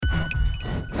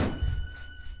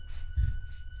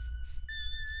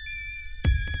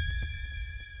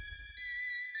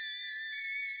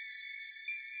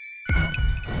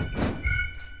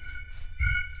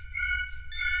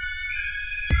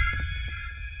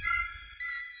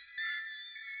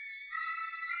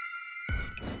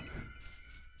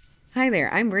Hi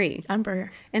there, I'm Bri. I'm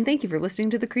Ber. And thank you for listening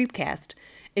to the Creepcast.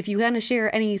 If you want to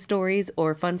share any stories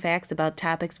or fun facts about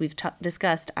topics we've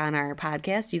discussed on our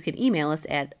podcast, you can email us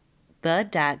at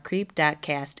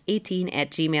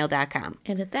the.creep.cast18@gmail.com.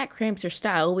 And if that cramps your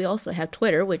style, we also have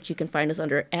Twitter, which you can find us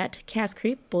under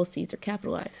 @CastCreep. Both C's are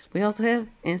capitalized. We also have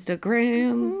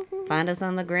Instagram. Find us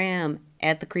on the gram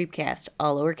at the Creepcast,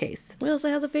 all lowercase. We also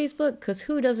have the Facebook, because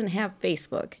who doesn't have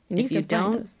Facebook? And If you can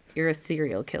find don't, us. you're a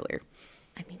serial killer.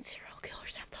 I mean, serial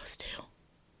killers have those too.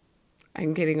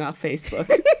 I'm getting off Facebook.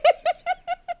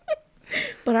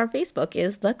 But our Facebook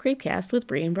is The Creepcast with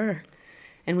Bri and Ber.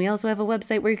 And we also have a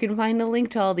website where you can find a link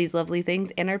to all these lovely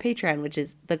things, and our Patreon, which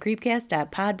is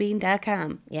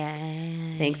thecreepcast.podbean.com.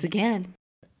 Yay. Thanks again.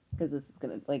 Because this is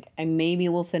going to, I maybe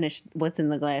will finish What's in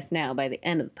the Glass Now by the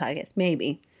end of the podcast.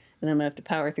 Maybe. And I'm going to have to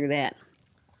power through that.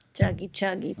 Chuggy,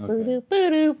 chuggy, boo-doo,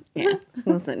 boo-doo. Yeah.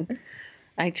 Listen,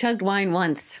 I chugged wine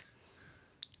once.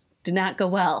 Did not go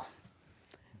well.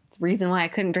 It's the reason why I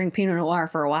couldn't drink Pinot Noir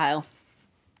for a while.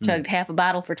 Chugged half a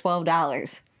bottle for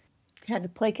 $12. Had to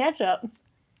play catch up.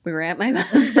 We were at my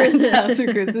mom's friend's house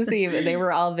for Christmas Eve, and they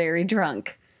were all very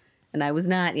drunk. And I was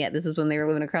not yet. This was when they were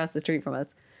living across the street from us.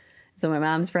 So my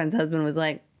mom's friend's husband was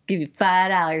like, give you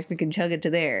 $5, we can chug it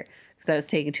to there. Because I was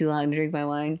taking too long to drink my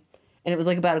wine. And it was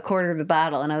like about a quarter of the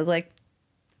bottle. And I was like,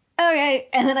 okay.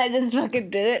 And then I just fucking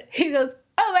did it. He goes,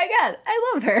 oh my God,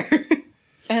 I love her.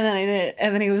 And then I did it.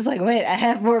 And then he was like, wait, I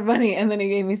have more money. And then he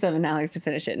gave me $7 to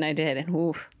finish it. And I did. And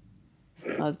oof.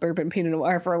 I was burping Pinot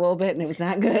Noir for a little bit, and it was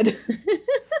not good.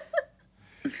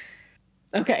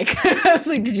 Okay. I was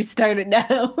like, did you start it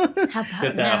now? How about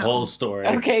Get that whole story.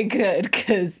 Okay, good.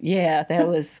 Because, yeah, that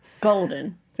was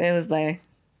golden. That was my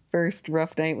first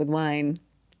rough night with wine.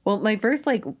 Well, my first,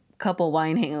 couple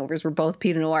wine hangovers were both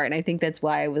Pinot Noir, and I think that's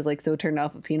why I was, so turned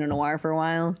off of Pinot Noir for a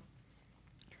while.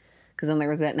 Because then there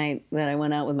was that night that I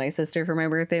went out with my sister for my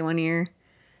birthday one year.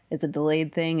 It's a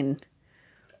delayed thing, and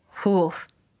whew.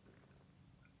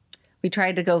 We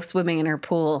tried to go swimming in her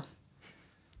pool,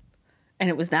 and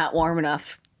it was not warm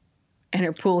enough. And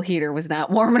her pool heater was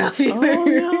not warm enough either. Oh,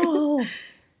 no.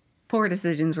 Poor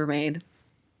decisions were made.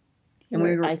 And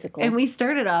we were icicles. And we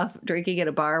started off drinking at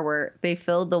a bar where they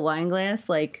filled the wine glass,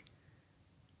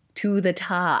 to the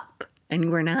top. And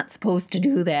you were not supposed to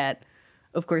do that.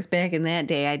 Of course, back in that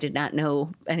day, I did not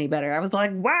know any better. I was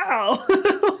like, wow.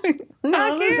 Fuck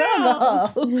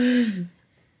you.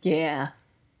 Yeah.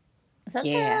 Is that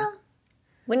Yeah.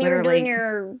 when you were Literally. doing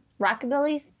your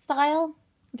rockabilly style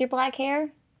with your black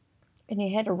hair? And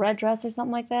you had a red dress or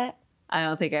something like that? I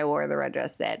don't think I wore the red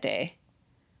dress that day.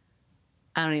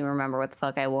 I don't even remember what the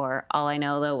fuck I wore. All I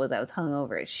know, though, was I was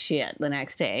hungover as shit the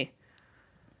next day.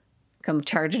 Come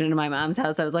charging into my mom's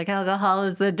house. I was like, alcohol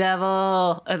is the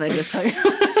devil. And I just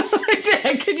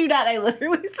I kid you not, I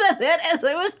literally said that as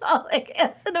I was hauling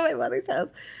ass into my mother's house.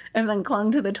 And then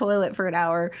clung to the toilet for an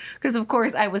hour. Because, of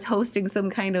course, I was hosting some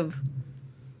kind of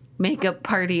makeup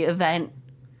party event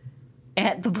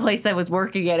at the place I was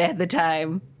working at the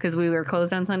time. Because we were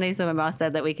closed on Sunday, so my boss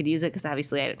said that we could use it. Because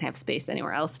obviously I didn't have space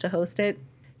anywhere else to host it.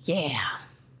 Yeah.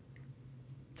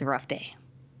 It's a rough day.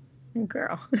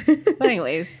 Girl. But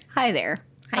anyways, hi there.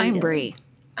 How you I'm doing? Bri.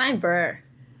 I'm Ber.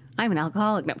 I'm an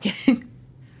alcoholic. No, I'm kidding.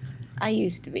 I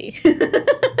used to be.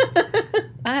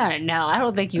 I don't know. I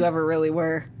don't think you ever really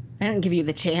were. I didn't give you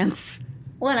the chance.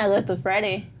 When I lived with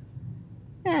Freddie,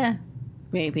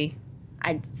 Maybe.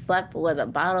 I slept with a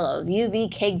bottle of UV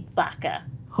cake vodka.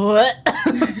 What?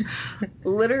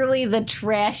 Literally the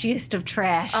trashiest of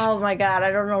trash. Oh my God,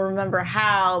 I don't remember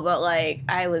how, but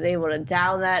I was able to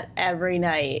down that every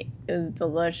night. It was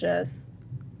delicious.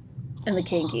 And the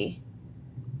kinky.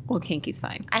 Well, kinky's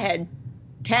fine. I had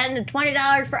 $10 to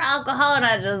 $20 for alcohol, and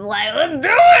I was just like, let's do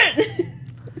it!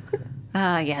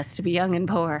 Ah, yes, to be young and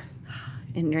poor.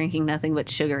 And drinking nothing but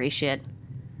sugary shit.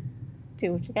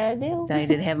 Do what you gotta do. I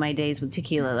did have my days with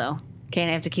tequila, though.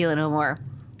 Can't have tequila no more.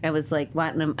 I was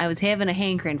I was having a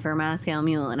hankering for a Moscow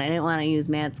Mule, and I didn't want to use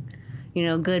Matt's,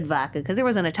 good vodka, because there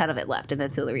wasn't a ton of it left, and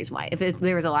that's the other reason why. If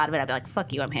there was a lot of it, I'd be like,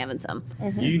 fuck you, I'm having some.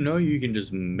 Mm-hmm. You know you can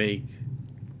just make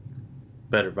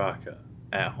better vodka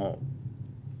at home.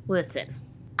 Listen,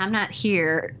 I'm not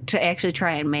here to actually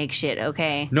try and make shit,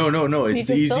 okay? No. It's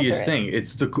the just filter easiest it. thing.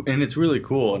 And it's really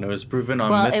cool, and it was proven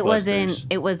on Well, Mythbusters.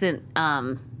 it wasn't,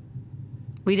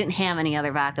 we didn't have any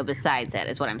other vodka besides that,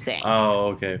 is what I'm saying. Oh,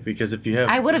 okay. Because if you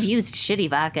have, I would have used shitty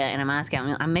vodka in a Moscow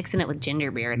Mule. I'm mixing it with ginger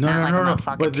beer. It's no, not like I'm no. gonna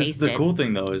fucking But this is taste the it. cool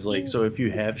thing though is so if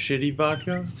you have shitty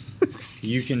vodka,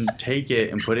 you can take it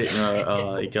and put it in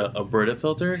a Brita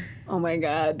filter. Oh my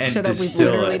god! And Shut up. We've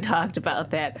distill literally it. talked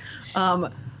about that.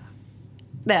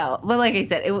 No, but like I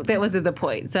said, that wasn't the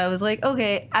point. So I was like,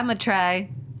 okay, I'm gonna try.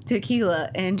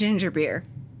 tequila and ginger beer.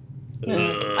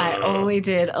 I only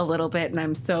did a little bit, and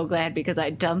I'm so glad because I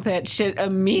dumped that shit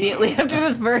immediately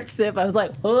after the first sip. I was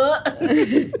like, "Ugh."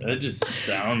 That just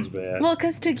sounds bad. Well,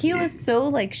 because tequila's so,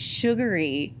 like,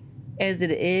 sugary as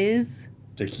it is.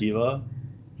 Tequila?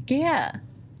 Yeah.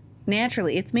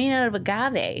 Naturally. It's made out of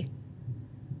agave,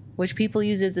 which people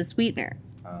use as a sweetener.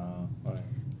 Whatever.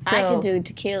 So, I can do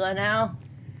tequila now.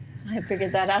 I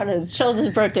figured that out at Schultz's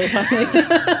birthday party.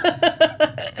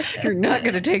 You're not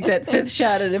going to take that 5th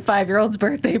shot at a 5-year-old's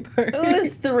birthday party. It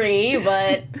was 3,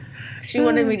 but she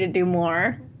wanted me to do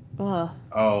more. Oh.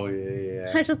 Oh,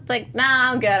 yeah. I was just like,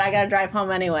 nah, I'm good. I gotta drive home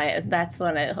anyway. And that's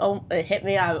when it hit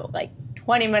me. I was like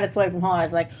 20 minutes away from home. I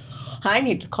was like, I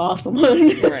need to call someone.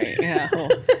 Right, yeah.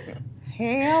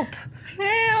 Help.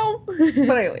 Help.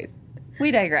 But anyways,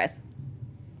 we digress.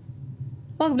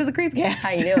 Welcome to the Creepcast.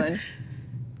 How you doing?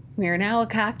 We are now a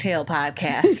cocktail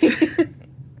podcast.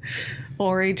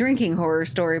 Or a drinking horror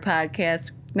story podcast.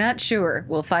 Not sure.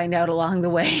 We'll find out along the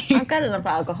way. I've got enough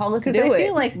alcohol. Let's do Because I it.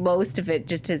 feel like most of it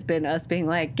just has been us being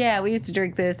like, yeah, we used to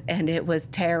drink this and it was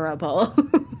terrible.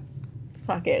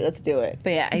 Fuck it. Let's do it.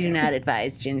 But yeah, I do not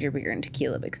advise ginger beer and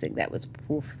tequila mixing. That was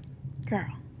oof.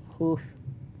 Girl. Oof.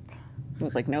 I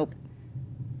was like, nope,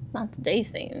 Not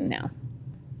today's thing. no.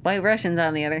 White Russians,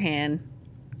 on the other hand,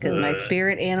 because my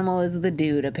spirit animal is the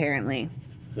dude, apparently.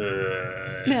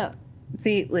 No.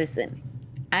 See, listen.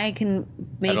 I can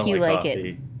make I don't you like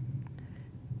coffee. it.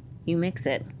 You mix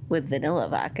it with vanilla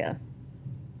vodka.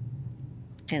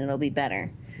 And it'll be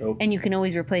better. Nope. And you can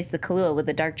always replace the Kahlua with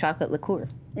a dark chocolate liqueur.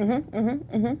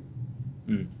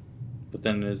 But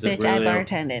then is it Bitch, I really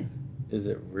bartended. is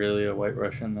it really a White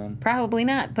Russian then? Probably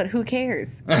not, but who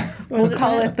cares? Was We'll it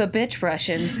call not? it the bitch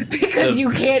Russian because you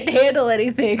can't handle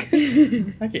anything.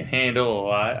 I can handle a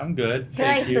lot. I'm good. He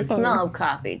likes Thank you. the smell of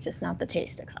coffee, just not the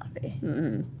taste of coffee.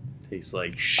 Tastes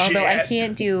like shit. Although I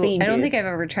can't do, bean I don't juice. think I've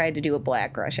ever tried to do a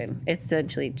black Russian. It's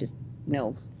essentially just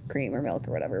no cream or milk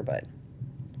or whatever, but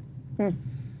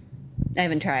I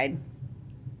haven't tried.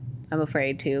 I'm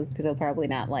afraid to because I'll probably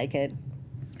not like it.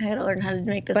 I gotta learn how to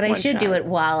make this. But I one should do shot. it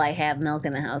while I have milk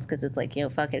in the house because it's like,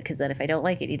 fuck it. Because then if I don't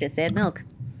like it, you just add milk.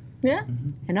 Yeah.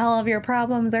 And all of your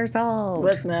problems are solved.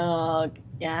 With milk.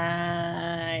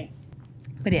 Yay.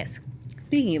 But yes,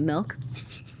 speaking of milk.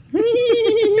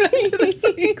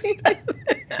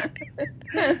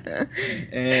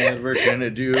 And we're gonna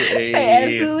do I a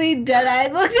absolutely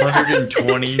dead-eyed looked at us.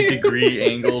 120-degree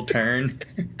angle turn.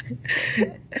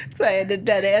 That's why I had to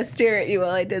dead-ass stare at you while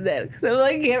I did that. Because I'm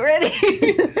like, get ready.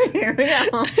 Here we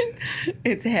go.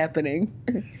 It's happening.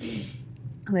 It's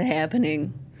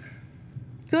happening.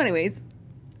 So anyways,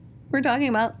 we're talking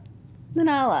about the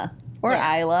Nala. Or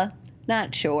Yeah. Isla.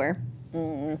 Not sure.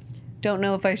 Don't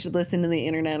know if I should listen to the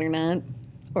internet or not.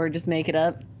 Or just make it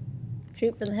up.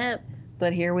 Shoot from the hip.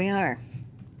 But here we are.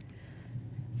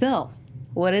 So,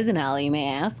 what is an Ala, you may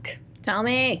ask? Tell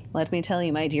me. Let me tell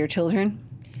you, my dear children.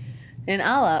 An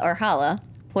Ala, or Hala,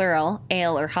 plural,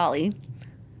 ale or holly,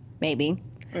 maybe,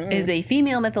 is a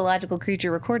female mythological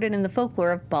creature recorded in the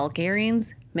folklore of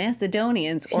Bulgarians,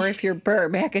 Macedonians, or if you're Ber,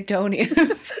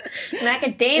 Macedonians.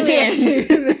 Macadamia.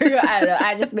 I don't know.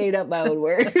 I just made up my own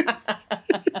word.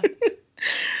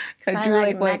 I do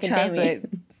like white macadamia. chocolate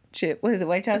chip. What is it?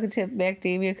 White chocolate chip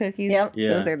macadamia cookies? Yep.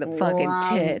 Yeah. Those are the fucking Love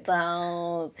tits.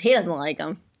 those. He doesn't like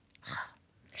them.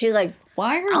 He likes.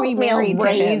 Why are we Oatmeal married to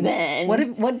him?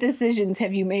 raisin. What decisions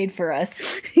have you made for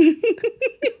us?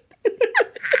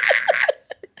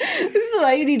 This is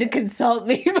why you need to consult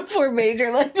me before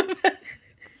major life events.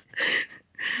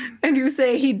 And you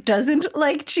say he doesn't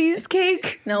like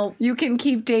cheesecake? Nope. You can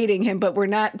keep dating him, but we're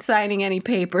not signing any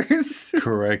papers.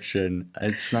 Correction.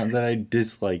 It's not that I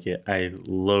dislike it. I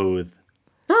loathe.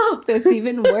 Oh, that's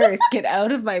even worse. Get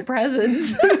out of my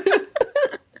presence.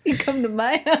 You come to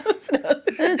my house. No.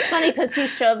 It's funny because he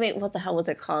showed me what the hell was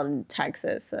it called in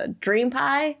Texas? Dream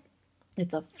pie.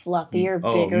 It's a fluffier,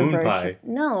 Oh, bigger moon version. pie.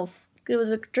 No, it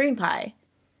was a dream pie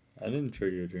I didn't show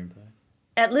you a dream pie.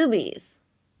 at Luby's.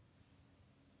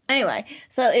 Anyway,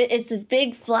 so it's this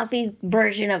big fluffy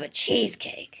version of a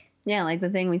cheesecake. Yeah, like the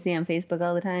thing we see on Facebook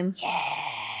all the time. Yeah.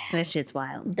 That shit's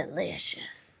wild.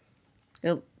 Delicious.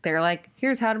 They're like,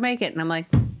 here's how to make it. And I'm like,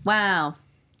 wow,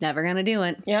 never going to do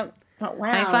it. Yep. But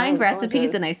wow. I find that was recipes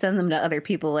delicious. and I send them to other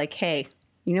people like, hey,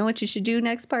 you know what you should do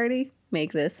next party?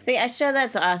 Make this. See, I showed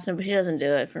that to Austin, but he doesn't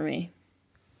do it for me.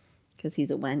 Because he's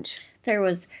a wench. There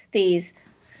was these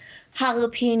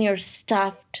jalapeno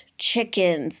stuffed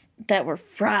chickens that were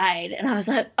fried, and I was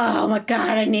like, oh my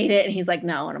god, I need it. And he's like,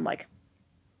 no. And I'm like,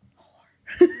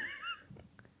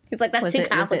 He's like, that's Was too it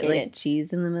complicated. like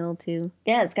cheese in the middle too?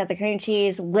 Yeah, it's got the cream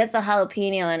cheese with the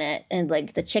jalapeno in it, and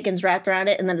like the chicken's wrapped around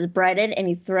it, and then it's breaded, and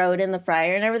you throw it in the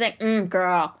fryer and everything.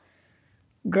 Girl.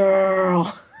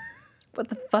 What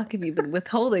the fuck have you been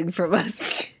withholding from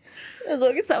us? It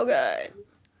looks so good.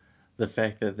 The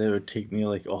fact that they would take me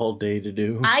like all day to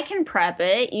do. I can prep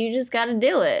it. You just got to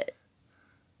do it.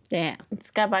 Yeah.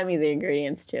 Just got to buy me the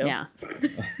ingredients too. Yeah.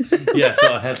 Yeah,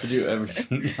 so I have to do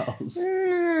everything else.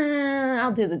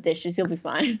 I'll do the dishes. You'll be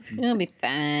fine. It'll be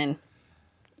fine.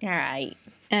 All right.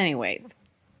 Anyways,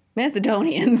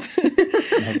 Macedonians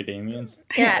Macadamians.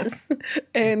 Yes.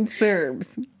 and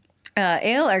Serbs.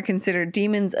 Ale are considered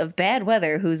demons of bad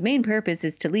weather whose main purpose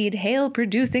is to lead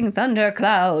hail-producing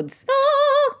thunderclouds.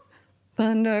 Oh!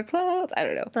 Thunderclouds? I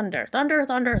don't know. Thunder.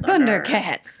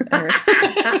 Thundercats.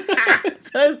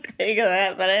 I was thinking of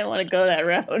that, but I didn't want to go that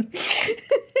road.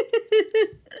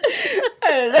 I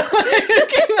don't know. It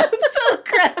came out so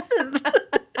aggressive.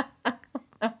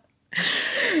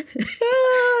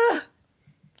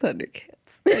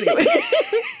 Thundercats. Anyway.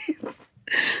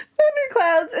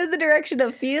 Thunderclouds in the direction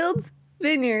of fields,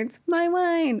 vineyards, my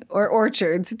wine, or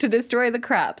orchards to destroy the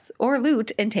crops or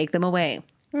loot and take them away.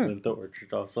 Did the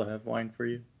orchard also have wine for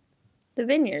you? The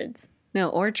vineyards. No,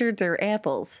 orchards are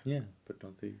apples. Yeah, but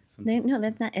don't they? No,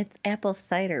 that's not. It's apple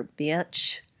cider,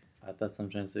 bitch. I thought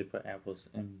sometimes they put apples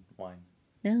in wine.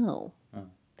 No.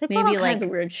 They put Maybe all kinds like- of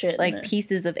weird shit in Like there.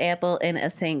 pieces of apple in a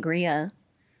sangria.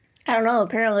 I don't know.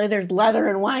 Apparently, there's leather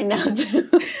in wine now too,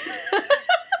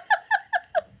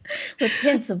 with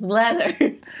hints of leather.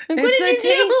 Like, what did It's a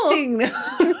you tasting note.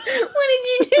 do? What did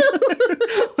you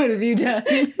do? What have you done?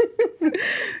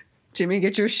 Jimmy,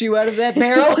 get your shoe out of that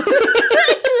barrel.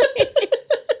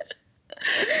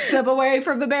 Step away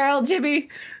from the barrel, Jimmy.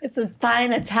 It's a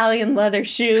fine Italian leather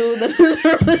shoe.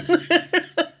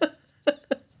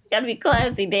 Gotta be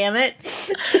classy, damn it.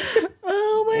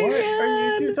 Oh my What god.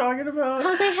 are you two talking about?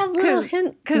 Oh, they have little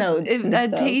hint notes. and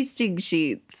stuff. Tasting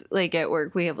sheets, like at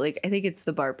work, we have like, I think it's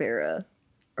the Barbera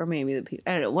or maybe the,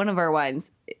 I don't know, one of our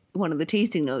wines, one of the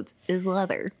tasting notes is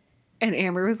leather. And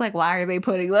Amber was like, why are they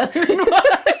putting leather in wine?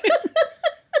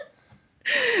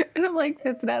 And I'm like,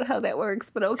 that's not how that works,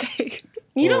 but okay.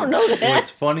 You don't know that. What's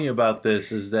funny about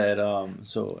this is that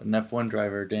so an F1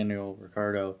 driver, Daniel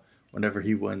Ricciardo, whenever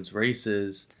he wins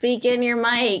races, Speak in your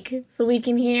mic so we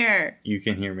can hear. you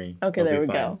can hear me. Okay, I'll there be we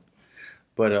fine. go.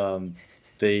 But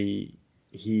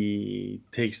he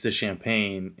takes the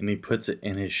champagne and he puts it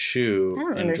in his shoe I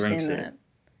don't and drinks understand it. that.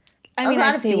 I A mean, lot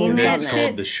I've of people seen have that done It's that. called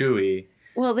shit. the shoey.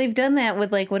 Well, they've done that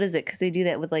with like, what is it? Because they do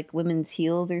that with like women's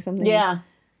heels or something. Yeah.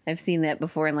 I've seen that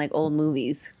before in like old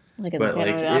movies. Like in the But like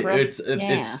Phantom of the Opera. it's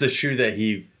Yeah. the shoe that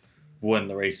he won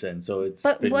the race in, so it's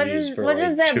But been what used is for what like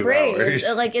does that 2 bring?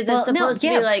 hours. Like, is it supposed to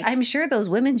be like? I'm sure those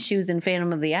women's shoes in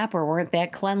Phantom of the Opera weren't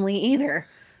that cleanly either.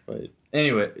 But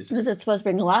anyways, Is it supposed to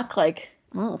bring luck? Like,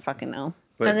 I don't fucking know.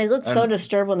 but and they look so I'm-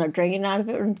 disturbed when they're drinking out of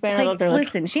it. In Phantom. Like, They're like,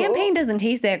 listen, champagne doesn't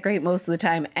taste that great most of the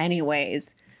time,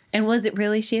 anyways. And was it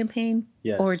really champagne?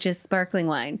 Yes. Or just sparkling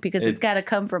wine? Because it's got to It's-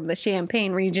 come from the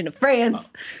Champagne region of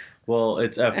France. Well,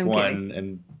 it's kidding. F1,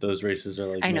 and those races are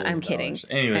like. I know, $1 million. I'm kidding.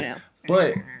 Anyways, I know.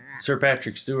 but Sir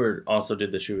Patrick Stewart also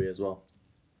did the shoey as well.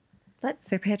 But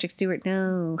Sir Patrick Stewart,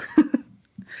 no. I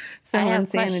So have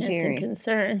questions and unsanitary.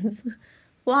 concerns.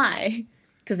 Why?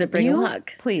 Does it bring You,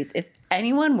 luck? please, if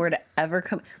anyone were to ever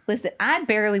come, listen, I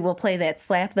barely will play that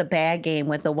slap the bag game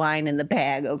with the wine in the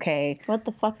bag, okay? What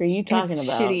the fuck are you talking It's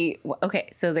about? shitty. Okay,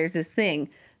 so there's this thing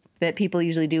that people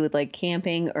usually do with like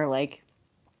camping or like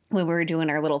when we were doing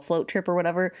our little float trip or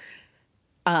whatever,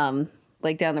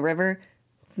 like down the river.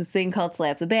 It's this thing called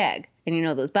slap the bag, and you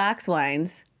know those box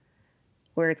wines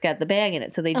where it's got the bag in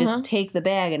it. So they just take the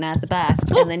bag and not the box,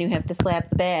 and then you have to slap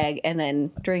the bag and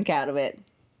then drink out of it.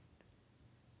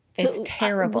 It's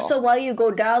terrible. So while you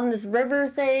go down this river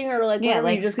thing, or like yeah, wherever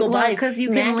like you just go by, because you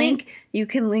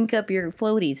can link up your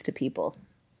floaties to people.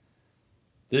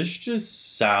 This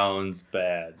just sounds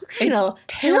bad. you know,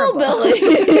 terrible.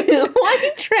 hillbilly,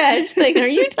 white trash thing are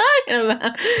you talking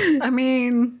about? I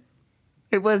mean,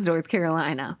 it was North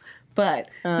Carolina, but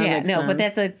yeah, makes no, but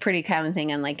sense. that's a pretty common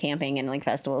thing on like camping and like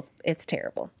festivals. It's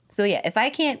terrible. So yeah, if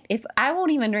I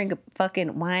won't even drink a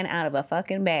fucking wine out of a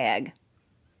fucking bag,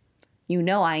 you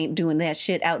know I ain't doing that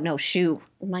shit out no shoe.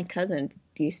 My cousin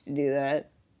used to do that.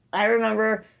 I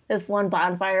remember this one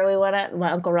bonfire we went at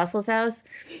my Uncle Russell's house.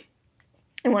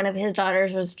 And one of his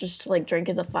daughters was just like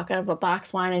drinking the fuck out of a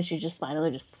box wine, and she just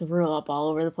finally just threw up all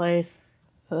over the place.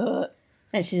 Ugh.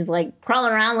 And she's like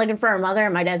crawling around looking for her mother,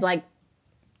 and my dad's like,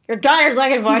 "Your daughter's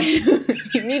looking for you.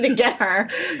 You need to get her.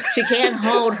 She can't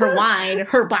hold her wine,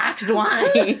 her boxed wine."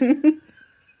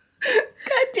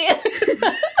 God damn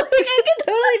it.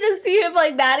 kept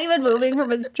like not even moving from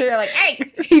his chair. Like,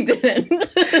 hey, He didn't.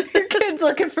 your kid's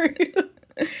looking for you.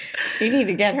 You need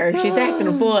to get her. She's acting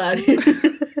a fool out here.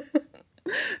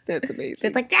 That's amazing.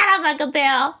 She's like, shut up, Uncle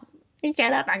Bill.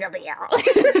 Shut up, Uncle Bill. That's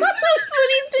what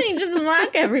he'd say. Just mock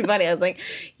everybody. I was like,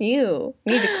 you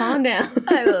need to calm down.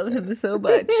 I love him so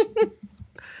much.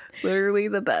 Literally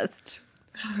the best.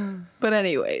 But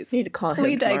anyways, Need to call him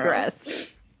we tomorrow.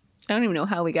 digress. I don't even know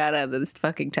how we got out of this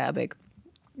fucking topic.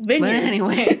 Vineyards. But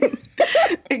anyway,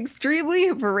 extremely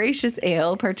voracious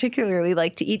ale particularly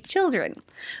like to eat children.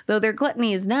 Though their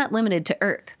gluttony is not limited to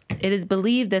earth. It is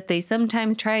believed that they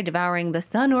sometimes try devouring the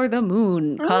sun or the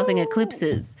moon, causing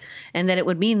eclipses, and that it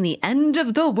would mean the end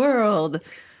of the world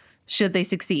should they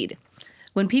succeed.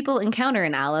 When people encounter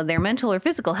an Allah, their mental or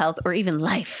physical health or even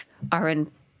life are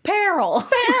in peril.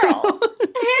 Harold,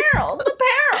 the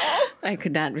peril. I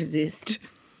could not resist.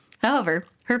 However,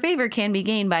 her favor can be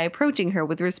gained by approaching her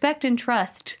with respect and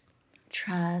trust.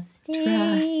 Trust.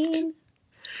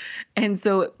 And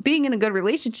so being in a good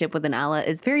relationship with an Allah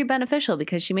is very beneficial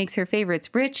because she makes her favorites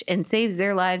rich and saves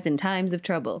their lives in times of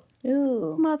trouble.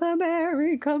 Ooh. Mother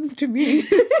Mary comes to me.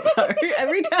 Sorry,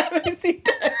 every time I see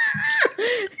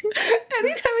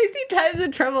times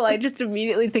of trouble, I just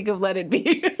immediately think of Let It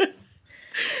Be.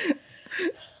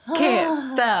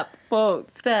 Can't stop,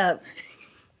 won't stop.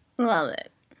 Love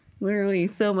it. Literally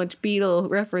so much Beatle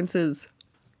references.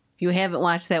 If you haven't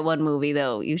watched that one movie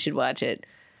though, you should watch it.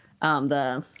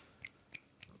 The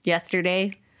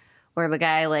Yesterday, where the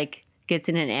guy like gets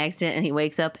in an accident and he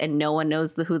wakes up and no one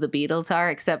knows who the Beatles are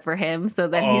except for him. So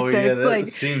then he starts that like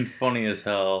seemed funny as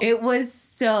hell. it was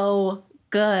so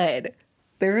good.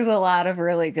 There was a lot of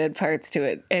really good parts to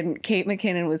it, and Kate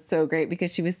McKinnon was so great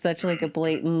because she was such like a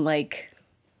blatant like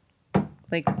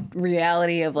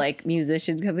reality of like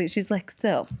musician company. She's like,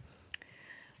 so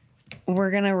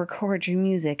we're gonna record your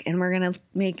music and we're gonna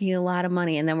make you a lot of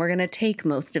money and then we're gonna take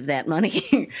most of that money.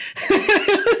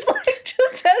 It was like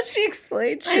just how she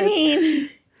explained shit. I mean,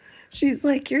 She's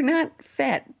like, you're not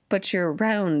fat, but you're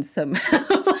round somehow.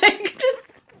 Like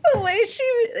just the way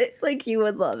like you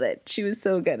would love it. She was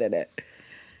so good at it.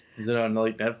 Is it on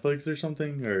like Netflix or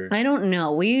something? Or I don't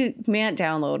know. Matt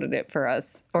downloaded it for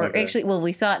us. Or Okay. actually, well,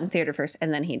 we saw it in theater first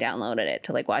and then he downloaded it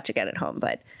to like watch again at home.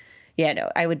 But yeah,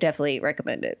 no, I would definitely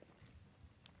recommend it.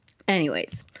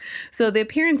 Anyways, so the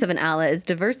appearance of an Allah is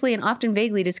diversely and often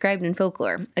vaguely described in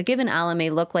folklore. A given Allah may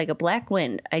look like a black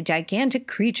wind, a gigantic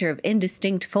creature of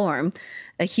indistinct form,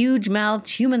 a huge-mouthed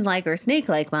human-like or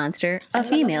snake-like monster, a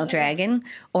female dragon,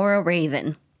 or a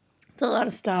raven. it's a lot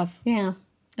of stuff. Yeah.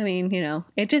 I mean,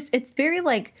 it's very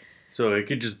like, so it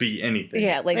could just be anything.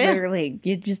 yeah, like Yeah. literally,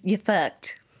 you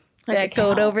fucked. Like That a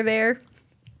goat cow. over there,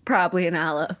 probably an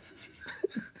Allah.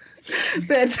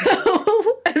 That's how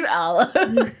an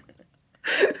Allah.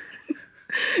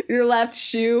 Your left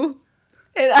shoe.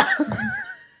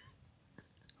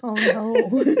 Oh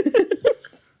no.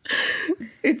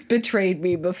 It's betrayed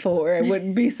me before. I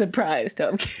wouldn't be surprised. No,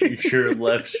 I'm kidding. Your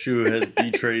left shoe has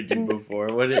betrayed you before.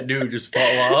 What did it do? Just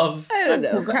fall off? I don't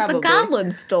know. The Probably. goblin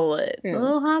stole it. Yeah.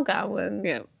 Little hobgoblins.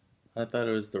 Yeah. I thought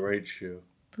it was the right shoe.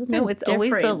 Those No, are it's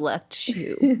always the different. left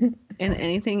shoe. And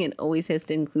anything, it always has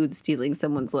to include stealing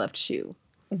someone's left shoe.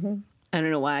 I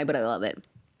don't know why, but I love it.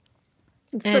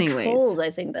 It's Anyways. the trolls, I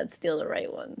think, that steal the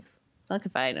right ones. Fuck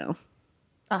if I know.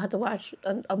 I'll have to watch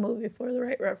a movie for the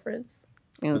right reference.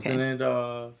 Wasn't Okay.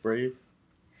 it Brave?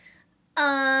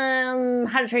 How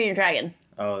to Train Your Dragon.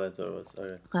 Oh, that's what it was.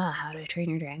 Okay. Oh, How to Train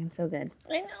Your Dragon. So good.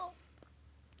 I know.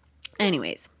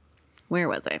 Anyways, where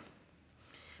was I?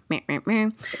 Meh, meh, meh.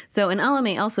 So an Allah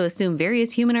may also assume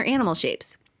various human or animal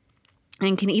shapes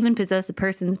and can even possess a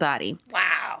person's body.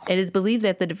 Wow. It is believed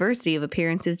that the diversity of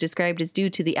appearances described is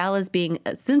due to the Allahs being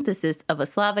a synthesis of a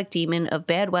Slavic demon of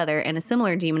bad weather and a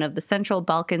similar demon of the Central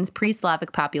Balkans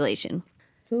pre-Slavic population.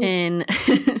 In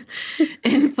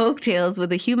folk tales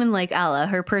with a human-like Allah,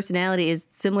 her personality is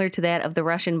similar to that of the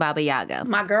Russian Baba Yaga.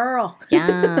 My girl.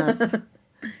 Yes.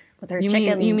 With her You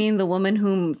chicken. mean the woman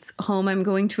whose home I'm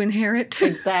going to inherit?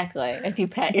 Exactly. As you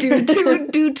pat your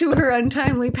due to her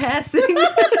untimely passing.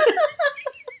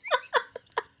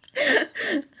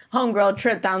 homegirl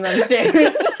trip down them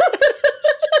stairs.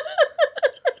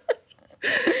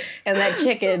 And that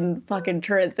chicken fucking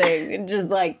turret thing. And just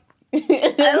like. Like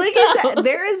I said,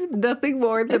 there is nothing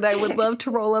more than I would love to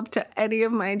roll up to any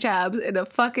of my jobs in a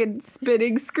fucking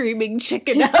spitting, screaming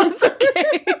chicken house.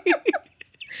 Okay.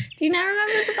 Do you not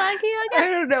remember the Baki I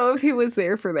Yaga? don't know if he was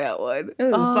there for that one. It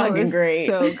was fucking great.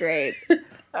 So great.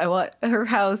 Her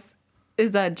house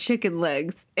is on chicken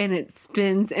legs and it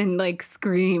spins and like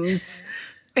screams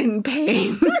in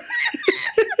pain.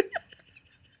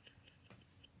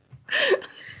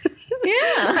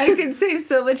 Yeah. I could save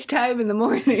so much time in the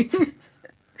morning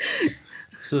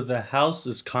So the house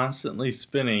is constantly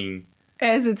spinning,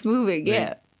 as it's moving.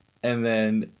 Yeah. and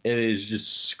then it is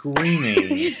just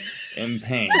screaming in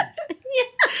pain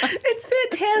It's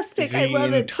fantastic. I the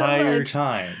love it so entire much.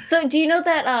 time. So do you know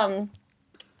that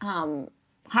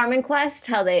Harmon Quest,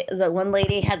 how the one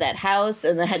lady had that house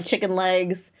and they had chicken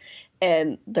legs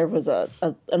and there was an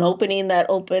opening that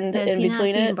opened Has in he not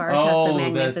between seen it? Bartok Oh, the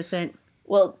that's- Magnificent?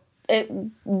 Well, it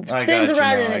I spins got you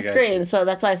around now, and I it got screams, so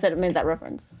that's why I said it made that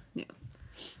reference.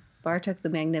 Bartok the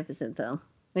Magnificent, though.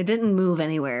 It didn't move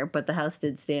anywhere, but the house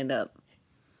did stand up.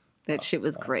 That shit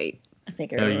was great. I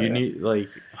think I No, remember you that. need like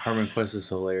Harmon Quest is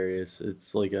hilarious.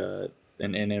 It's like an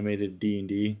animated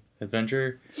D&D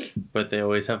adventure, but they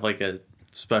always have like a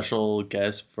special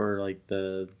guest for like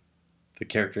the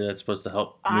character that's supposed to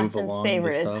help move Austin's along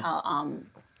favorite the is stuff. how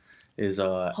Is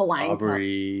Hawaiian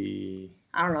Aubrey.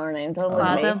 I don't know her name. Don't look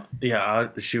at Plaza? me. Yeah,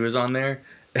 she was on there,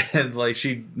 and like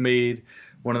she made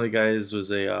one of the guys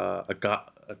was a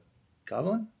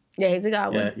goblin. Yeah, he's a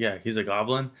goblin. Yeah, he's a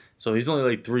goblin. So he's only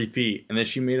like 3 feet, and then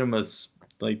she made him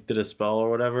did a spell or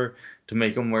whatever to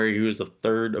make him where he was a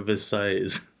third of his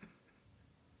size.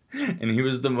 And he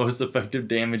was the most effective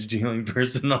damage dealing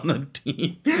person on the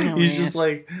team. Oh, He's man. just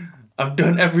like, I've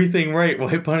done everything right.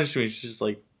 Why punish me? She's just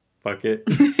like, fuck it.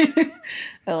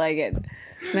 I like it.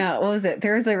 No, what was it?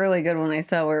 There was a really good one I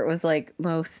saw where it was like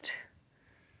most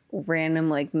random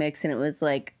like mix, and it was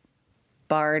like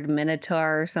Bard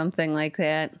Minotaur or something like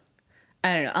that.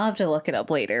 I don't know. I'll have to look it up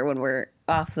later when we're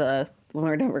when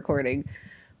we're done recording.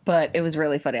 But it was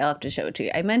really funny. I'll have to show it to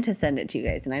you. I meant to send it to you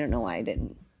guys, and I don't know why I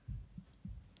didn't.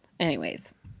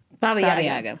 Anyways, Baba Baba Yaga.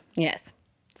 Yaga. Yes.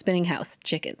 Spinning house,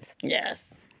 chickens. Yes.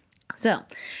 So,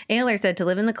 ale are said to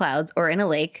live in the clouds or in a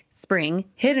lake, spring,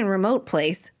 hidden remote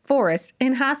place, forest,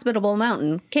 inhospitable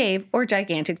mountain, cave, or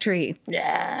gigantic tree.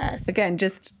 Yes. Again,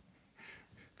 just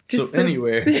So the-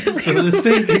 anywhere. So this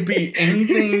thing could be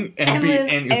anything and be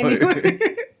then anywhere.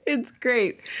 It's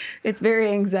great. It's very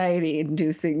anxiety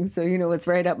inducing, so you know it's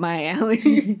right up my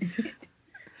alley.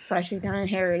 Sorry, she's gonna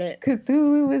inherit it.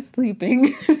 Cthulhu was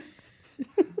sleeping.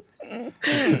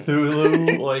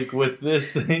 Cthulhu, like with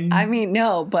this thing. I mean,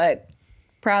 no, but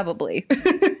probably.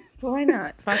 Why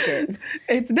not? Fuck it.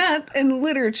 It's not in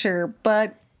literature,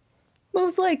 but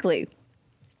most likely.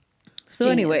 So,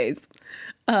 Genius. anyways,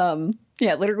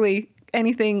 yeah, literally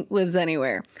anything lives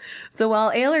anywhere. So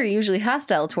while ale are usually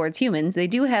hostile towards humans, they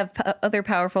do have other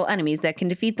powerful enemies that can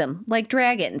defeat them, like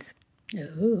dragons.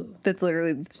 Ooh. That's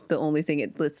literally just the only thing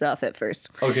it lists off at first.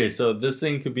 Okay, so this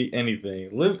thing could be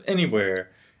anything, live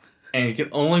anywhere, and it can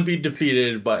only be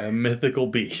defeated by a mythical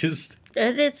beast.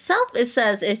 It itself, it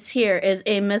says it's here, is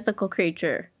a mythical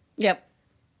creature. Yep.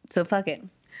 So fuck it.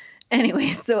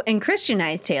 Anyway, so in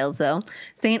Christianized tales, though,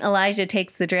 Saint Elijah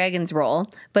takes the dragon's role,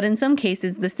 but in some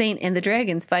cases, the saint and the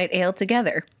dragons fight ale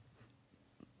together.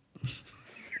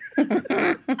 I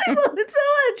love it so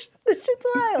much. This shit's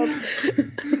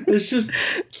wild. This just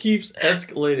keeps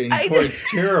escalating I towards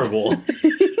terrible,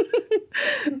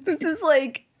 This is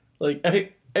like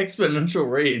exponential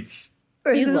rates.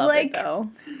 this is love like it, though.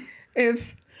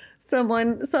 if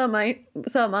someone saw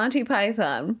Monty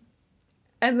Python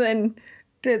and then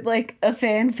did like a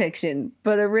fan fiction,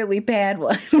 but a really bad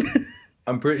one.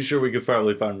 I'm pretty sure we could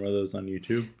probably find one of those on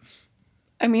YouTube.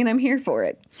 I mean, I'm here for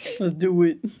it. Let's do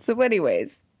it. So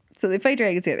anyways, so they fight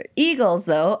dragons together. Eagles,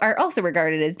 though, are also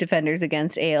regarded as defenders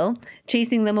against ale,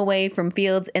 chasing them away from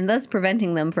fields and thus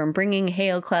preventing them from bringing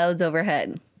hail clouds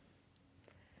overhead.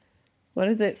 What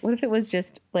is it? What if it was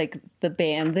just like the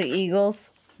band, the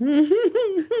Eagles? Because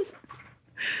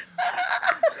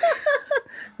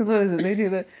what is it? They do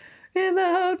the in the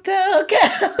Hotel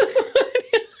California.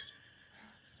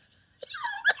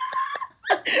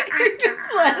 You just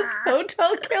blast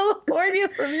Hotel California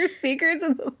from your speakers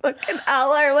and the fucking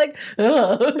owl are like,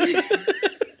 ugh.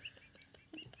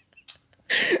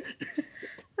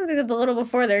 I think it's a little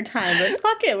before their time, but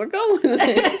fuck it, we're going with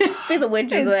it. Be the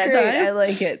witches It's of that great. time. I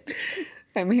like it.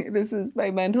 I mean, this is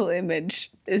my mental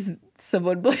image is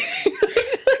someone blaming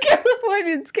Hotel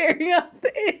California and scaring off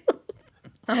the ale.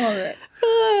 I love it.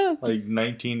 Like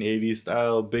 1980s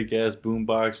style, big ass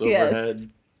boombox Yes. overhead.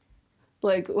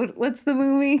 Like, what's the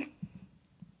movie?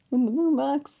 In the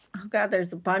boombox? Oh god,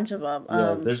 there's a bunch of them.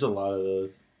 Yeah, there's a lot of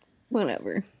those.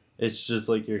 Whatever. It's just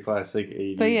like your classic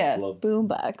 80s But yeah, love.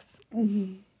 boombox.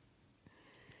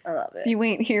 I love If it. you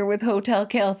ain't here with Hotel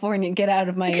California, get out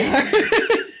of my yard.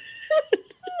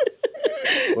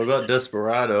 What about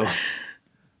Desperado?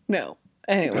 No.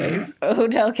 Anyways,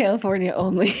 Hotel California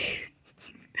only.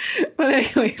 But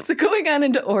anyway, so going on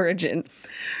into origin.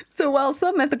 So while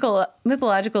some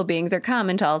mythological beings are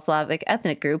common to all Slavic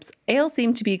ethnic groups, ale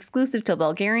seemed to be exclusive to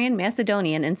Bulgarian,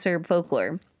 Macedonian, and Serb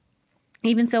folklore.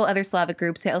 Even so, other Slavic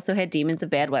groups also had demons of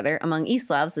bad weather. Among East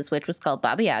Slavs, this witch was called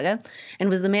Baba Yaga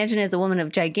and was imagined as a woman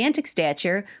of gigantic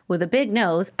stature with a big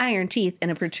nose, iron teeth,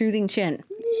 and a protruding chin.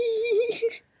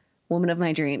 Woman of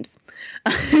my dreams.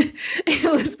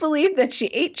 It was believed that she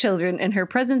ate children and her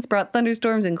presence brought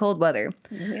thunderstorms and cold weather.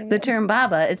 The term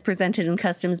Baba is presented in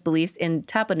customs, beliefs, and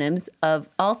toponyms of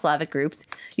all Slavic groups,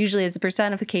 usually as a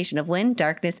personification of wind,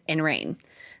 darkness, and rain.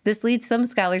 This leads some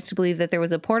scholars to believe that there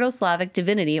was a Proto-Slavic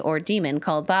divinity or demon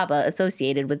called Baba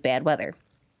associated with bad weather.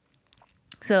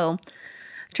 So,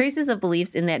 traces of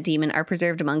beliefs in that demon are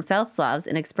preserved among South Slavs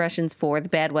in expressions for the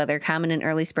bad weather common in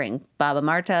early spring. Baba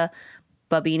Marta,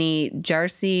 Babini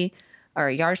Yarsi,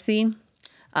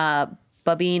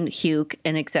 Babin Huk,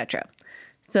 and etc.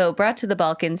 So, brought to the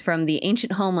Balkans from the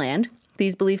ancient homeland,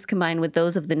 these beliefs combine with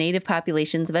those of the native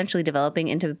populations, eventually developing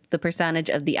into the personage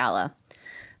of the Allah.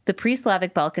 The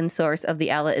pre-Slavic Balkan source of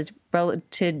the Allah is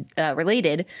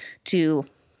related to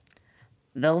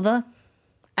Vilva.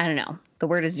 I don't know. The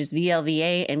word is just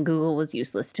VLVA, and Google was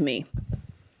useless to me.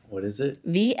 What is it?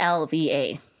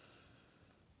 VLVA.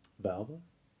 Valva?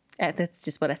 That's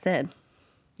just what I said.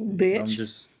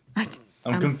 Bitch.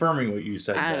 I'm confirming what you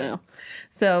said. I don't know.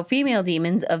 So, female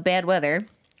demons of bad weather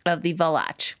of the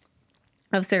Valach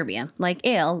of Serbia, like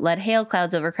ale, led hail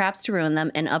clouds over crops to ruin them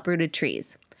and uprooted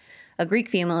trees. A Greek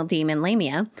female demon,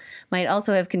 Lamia, might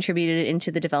also have contributed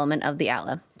into the development of the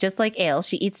Allah. Just like ale,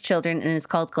 she eats children and is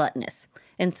called gluttonous.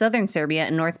 In southern Serbia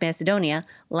and North Macedonia,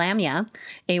 Lamia,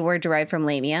 a word derived from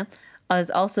Lamia,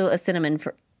 is also a synonym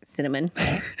for... Cinnamon.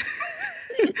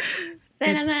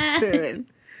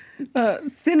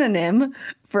 Synonym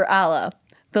for Allah.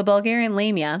 The Bulgarian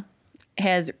Lamia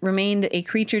has remained a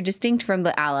creature distinct from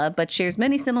the Allah, but shares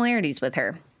many similarities with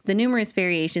her. The numerous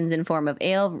variations in form of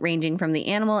ale, ranging from the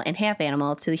animal and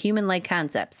half-animal to the human-like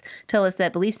concepts, tell us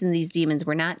that beliefs in these demons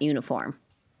were not uniform.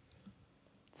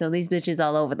 So these bitches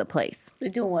all over the place. They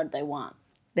do what they want.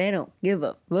 They don't give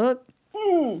a fuck.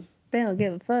 They don't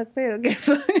give a fuck. They don't give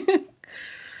a fuck.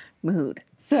 Mood.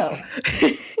 So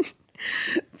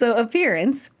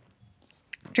appearance.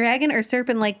 Dragon or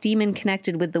serpent-like demon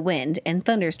connected with the wind and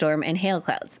thunderstorm and hail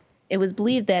clouds. It was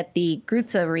believed that the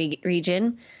Gruca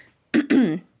region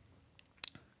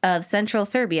of central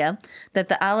Serbia, that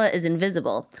the Allah is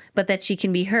invisible, but that she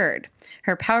can be heard.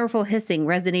 Her powerful hissing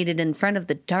resonated in front of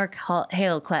the dark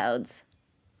hail clouds.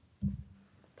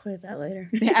 Play that later.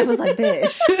 Yeah, I was like,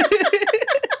 bitch.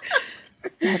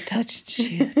 Stop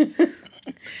touching shit.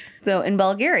 So in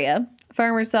Bulgaria,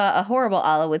 farmers saw a horrible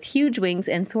Allah with huge wings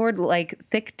and sword-like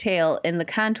thick tail in the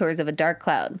contours of a dark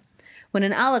cloud. When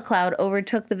an Allah cloud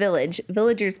overtook the village,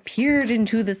 villagers peered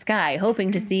into the sky, hoping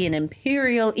to see an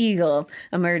imperial eagle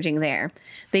emerging there.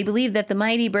 They believed that the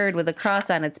mighty bird with a cross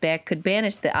on its back could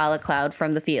banish the Allah cloud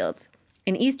from the fields.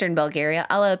 In eastern Bulgaria,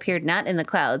 Allah appeared not in the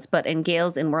clouds, but in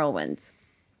gales and whirlwinds.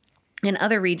 In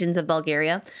other regions of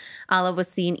Bulgaria, Allah was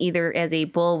seen either as a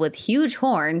bull with huge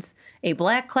horns, a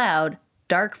black cloud,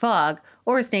 dark fog,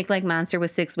 or a snake-like monster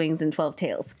with 6 wings and 12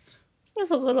 tails.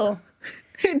 That's a little...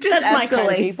 It just That's my kind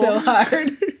of escalates people. so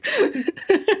hard.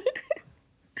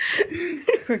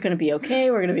 We're going to be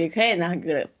okay. We're going to be okay. And now I'm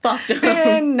going to get fucked up.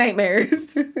 And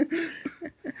nightmares.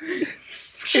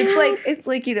 It's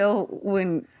like, you know,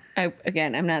 when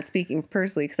I'm not speaking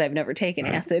personally because I've never taken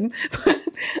acid, but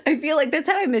I feel like that's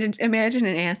how I imagine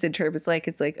an acid trip. It's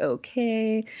like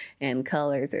okay, and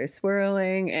colors are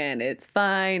swirling, and it's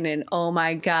fine, and oh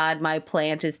my god, my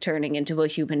plant is turning into a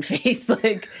human face.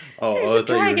 Like, there's a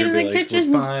dragon in the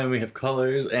kitchen. We're fine, we have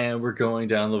colors, and we're going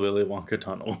down the Willy Wonka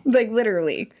tunnel. like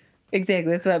literally,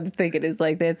 exactly. That's what I'm thinking. Is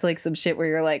like that's like some shit where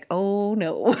you're like, oh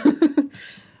no,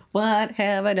 what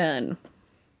have I done?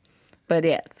 But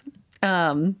yes.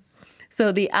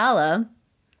 So the Allah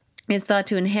is thought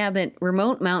to inhabit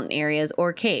remote mountain areas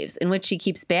or caves in which she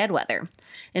keeps bad weather.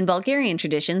 In Bulgarian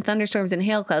tradition, thunderstorms and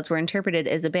hail clouds were interpreted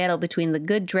as a battle between the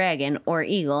good dragon or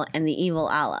eagle and the evil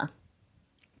Allah.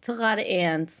 It's a lot of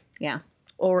ands. Yeah.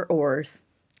 Or oars.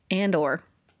 And or.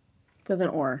 With an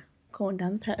oar. Going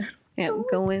down the path. Yeah,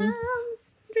 going. Down the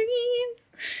streams.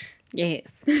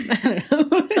 Yes. I don't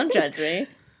know. Don't judge me.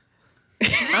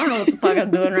 I don't know what the fuck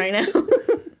I'm doing right now.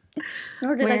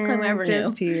 Nor did I claim I ever knew.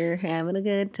 Just here having a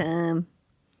good time.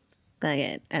 But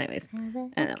yeah, anyways.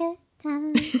 I don't know.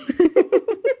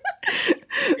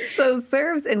 So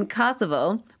Serbs in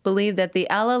Kosovo believe that the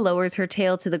Allah lowers her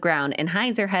tail to the ground and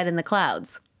hides her head in the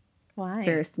clouds. Why?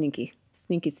 Very sneaky.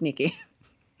 Sneaky.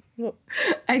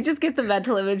 I just get the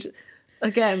mental image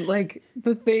Again, like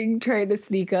the thing trying to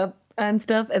sneak up on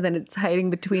stuff, and then it's hiding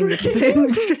between the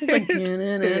things. It's like,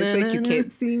 you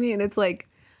can't see me, and it's like,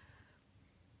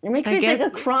 It makes I me guess-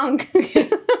 think of Kronk.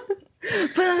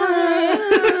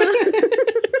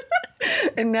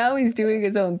 and now he's doing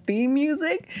his own theme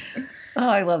music. Oh,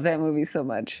 I love that movie so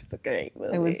much. It's a great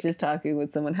movie. I was just talking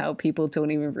with someone how people don't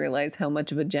even realize how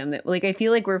much of a gem that, like, I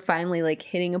feel like we're finally like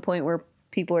hitting a point where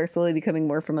people are slowly becoming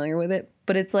more familiar with it.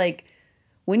 But it's like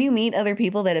when you meet other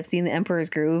people that have seen The Emperor's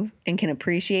Groove and can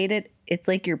appreciate it, it's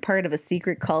like you're part of a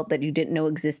secret cult that you didn't know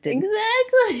existed.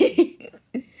 Exactly.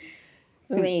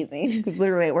 It's amazing. Because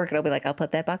literally at work, I'll be like, I'll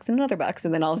put that box in another box.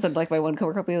 And then all of a sudden, like, my one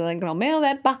coworker will be like, I'll mail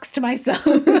that box to myself.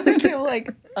 And I'm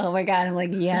like, oh my God. I'm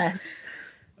like, yes.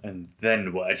 And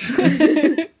then what?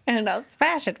 And I'll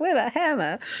smash it with a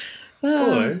hammer.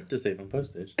 Or to save on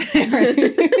postage.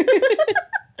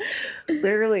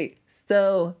 Literally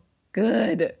so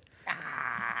good.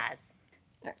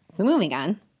 So moving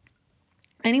on.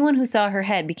 Anyone who saw her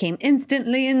head became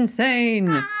instantly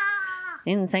insane.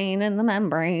 Insane in the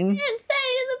membrane.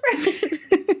 Insane in the brain.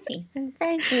 He's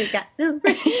insane. He's got no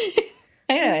brain.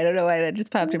 I don't know why that just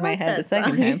popped in my head the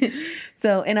second time.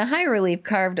 So in a high relief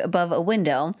carved above a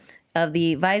window of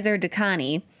the Visor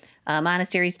Decani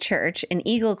monastery's church, an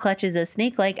eagle clutches a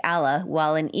snake-like Allah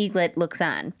while an eaglet looks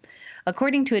on.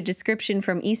 According to a description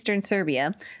from eastern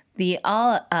Serbia, the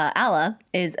Allah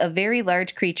is a very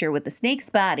large creature with a snake's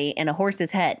body and a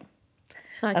horse's head.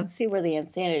 So I can see where the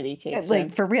insanity kicks Like, in.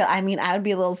 for real. I mean, I would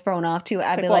be a little thrown off, too.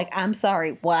 I'd be like, like, I'm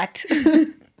sorry, what?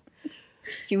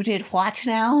 You did what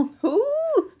now? Who?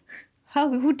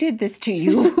 Who did this to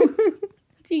you?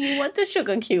 Do you want a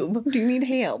sugar cube? Do you need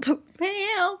help?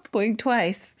 Help. Blink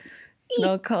twice. And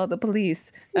I'll call the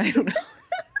police. I don't know.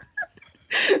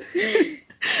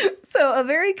 So a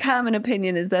very common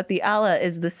opinion is that the Allah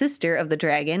is the sister of the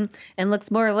dragon and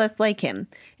looks more or less like him.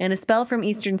 In a spell from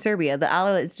eastern Serbia, the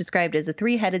Allah is described as a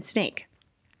three-headed snake.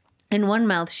 In one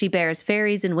mouth she bears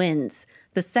fairies and winds.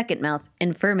 The second mouth,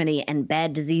 infirmity and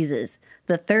bad diseases.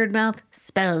 The third mouth,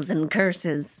 spells and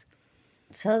curses.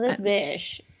 So this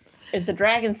bitch is the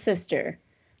dragon's sister,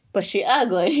 but she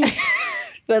ugly.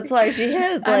 That's why she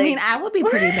has, like... I mean, I would be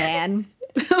pretty mad.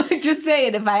 Like, just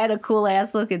saying, if I had a cool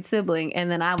ass looking sibling and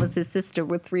then I was his sister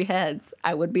with three heads,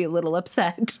 I would be a little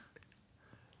upset.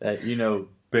 That,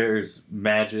 bears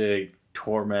magic,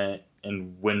 torment,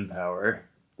 and wind power.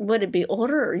 Would it be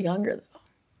older or younger, though?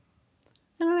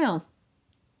 I don't know.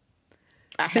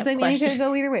 I have Because I mean, you questions. could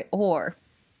go either way. Or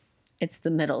it's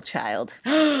the middle child.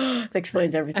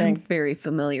 Explains I'm everything. very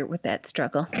familiar with that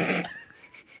struggle.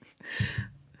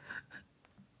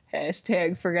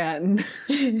 Hashtag forgotten.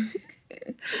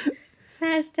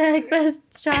 Hashtag best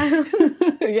child.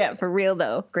 Yeah, for real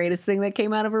though. Greatest thing that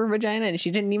came out of her vagina, and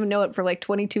she didn't even know it for like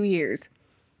 22 years.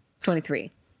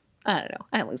 23. I don't know.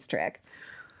 I lose track.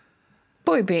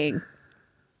 Point being.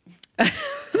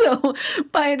 So,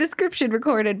 by a description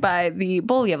recorded by the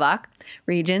Boljevac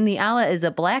region, the Allah is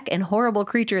a black and horrible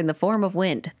creature in the form of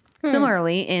wind.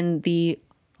 Similarly, in the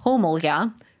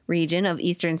Homolja region of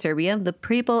eastern Serbia, the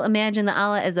people imagine the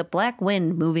Allah as a black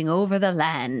wind moving over the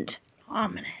land.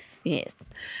 Ominous. Yes.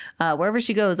 Wherever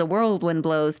she goes, a whirlwind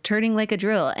blows, turning like a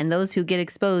drill, and those who get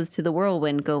exposed to the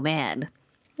whirlwind go mad.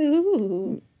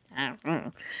 Ooh.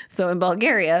 So in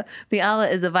Bulgaria, the Allah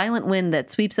is a violent wind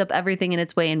that sweeps up everything in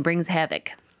its way and brings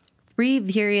havoc.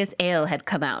 3 furious ale had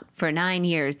come out. For 9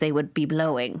 years they would be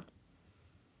blowing.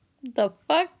 The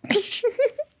fuck?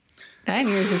 9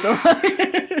 years is a lot.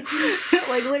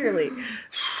 Like literally.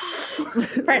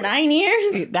 For 9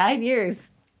 years? 9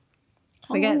 years.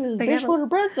 How long does they bitch got- hold her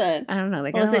breath then? I don't know.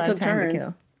 They got Unless a they lot took of time to turns.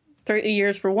 kill. 3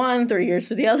 years for one, 3 years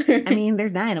for the other. I mean,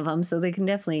 there's 9 of them, so they can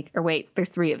definitely... Or wait, there's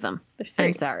 3 of them. There's 3.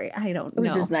 I'm sorry. I don't know.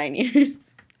 Which is 9 years.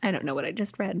 I don't know what I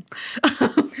just read.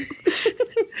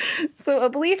 So a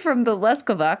belief from the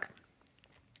Leskovac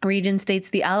region states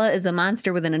the Allah is a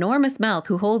monster with an enormous mouth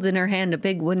who holds in her hand a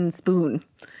big wooden spoon,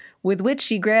 with which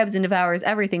she grabs and devours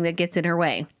everything that gets in her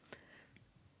way.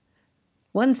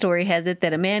 One story has it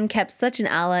that a man kept such an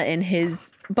Allah in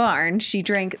his barn, she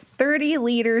drank 30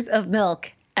 liters of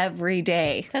milk every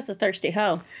day. That's a thirsty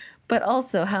hoe. But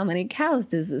also, how many cows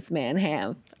does this man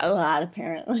have? A lot,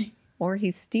 apparently. Or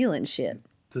he's stealing shit.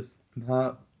 Just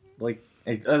not,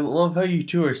 I love how you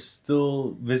two are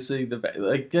still missing the fact.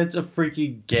 Like, that's a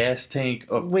freaking gas tank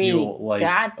of We fuel.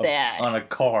 got that. On a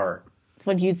car.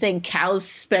 What do you think? Cows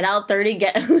spit out 30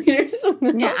 liters of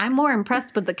milk? Yeah, I'm more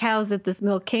impressed with the cows that this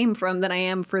milk came from than I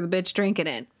am for the bitch drinking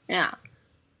it. Yeah.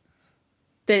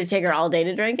 Did it take her all day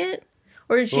to drink it?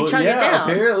 Or did she chug it down?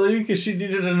 Apparently, because she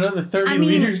needed another 30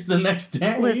 liters the next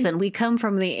day. Listen, we come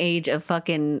from the age of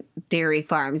fucking dairy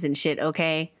farms and shit,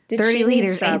 okay? Did 30 she need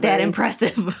liters ain't that strawberries?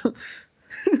 impressive.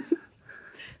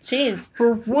 Jeez.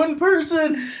 For one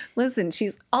person. Listen,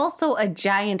 she's also a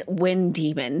giant wind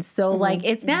demon. So, like,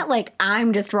 it's not like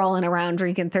I'm just rolling around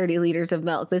drinking 30 liters of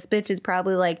milk. This bitch is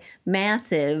probably, like,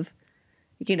 massive,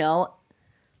 you know?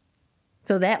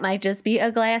 So that might just be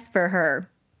a glass for her.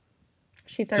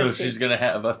 She So thirsty. she's going to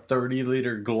have a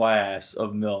 30-liter glass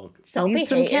of milk. Don't be Need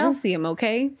some hating. calcium,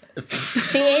 okay?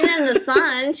 She ain't in the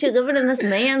sun. She's living in this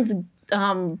man's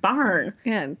barn.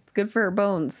 Yeah, it's good for her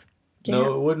bones.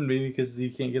 No, it wouldn't be because you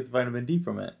can't get the vitamin D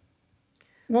from it.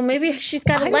 Well, maybe she's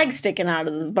got a leg sticking out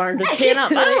of this barn to stand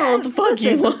up. I don't know what the fuck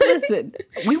you Listen, want. listen,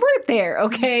 we weren't there,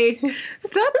 okay?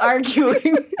 Stop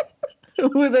arguing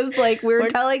with us like we're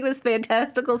telling this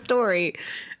fantastical story.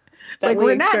 Like, we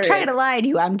we're not trying to experienced. lie to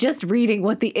you. I'm just reading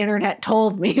what the internet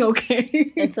told me,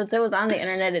 okay? And since it was on the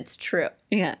internet, it's true.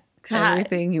 Yeah. God.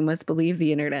 Everything you must believe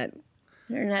the internet.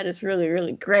 The internet is really,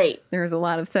 really great. There's a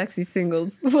lot of sexy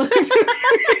singles. I'm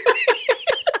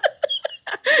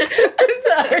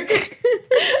sorry.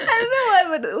 I don't know why,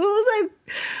 but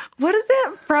what is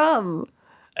that from?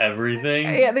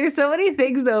 Everything? Yeah, there's so many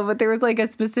things though, but there was like a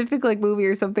specific like movie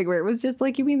or something where it was just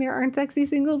like, you mean there aren't sexy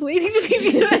singles waiting to be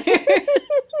viewed?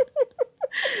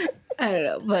 I don't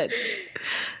know, but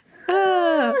 30 liters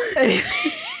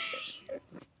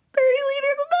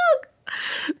of milk.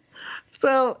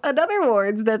 So another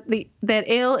warns that that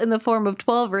ale in the form of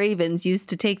 12 ravens used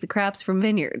to take the crops from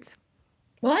vineyards.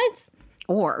 What?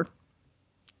 Or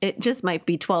it just might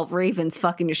be 12 ravens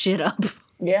fucking your shit up.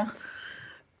 Yeah.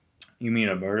 You mean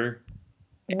a murder?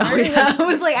 I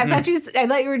was like, I thought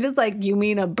you were just like, you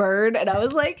mean a bird? And I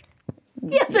was like,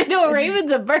 yes, I know a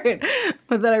raven's a bird.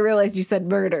 But then I realized you said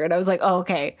murder, and I was like, oh,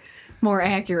 okay, more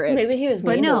accurate. Maybe he was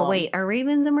But mean to no, him. wait, are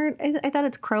ravens a murder? I thought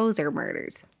it's crows are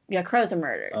murders. Yeah, crows are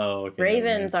murders. Oh, okay,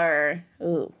 Ravens are...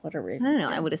 Ooh, what are ravens? I don't know.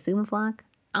 I would assume a flock.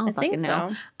 I don't think fucking know.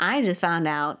 so. I just found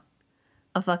out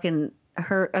a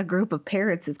group of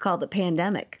parrots is called the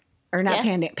pandemic. Or not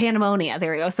Yeah. Pandemonia.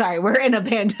 There we go. Sorry, we're in a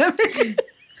pandemic.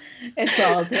 It's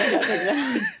all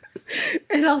pandemic.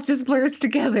 It all just blurs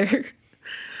together.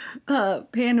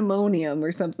 Pandemonium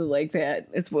or something like that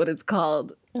is what it's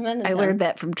called. And then I learned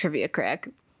that from Trivia Crack.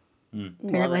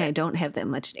 Apparently, it. I don't have that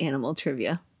much animal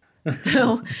trivia.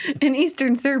 So, in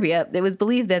eastern Serbia, it was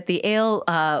believed that the ale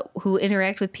who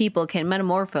interact with people can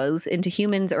metamorphose into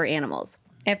humans or animals,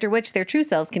 after which their true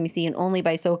selves can be seen only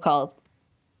by so-called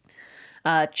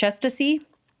chastasi,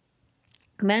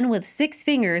 men with 6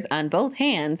 fingers on both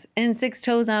hands and 6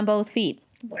 toes on both feet.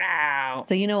 Wow.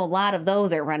 So you know a lot of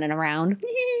those are running around.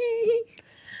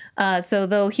 So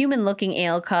though human-looking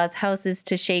ale cause houses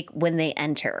to shake when they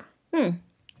enter.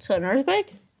 So an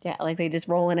earthquake? Yeah, like they just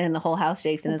rolling in, the whole house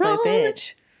shakes, and it's like, Rolling.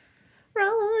 bitch.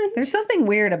 Rolling. There's something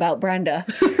weird about Brenda.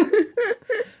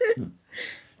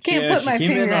 Can't put my she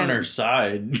came finger in on on her it.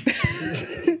 side.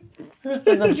 With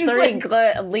a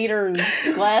 30-liter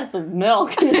glass of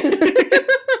milk. She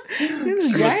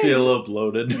must be a little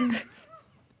bloated.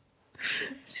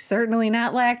 She's certainly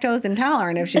not lactose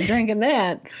intolerant if she's drinking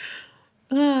that.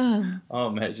 Oh,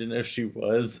 imagine if she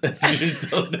was. And she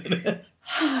still did it.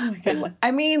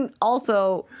 I mean,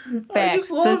 also, I facts.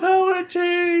 just love how it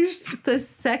changed. The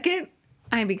second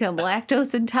I become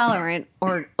lactose intolerant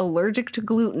or allergic to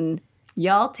gluten,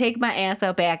 y'all take my ass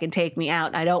out back and take me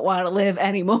out. I don't want to live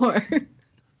anymore.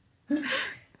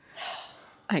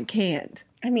 I can't.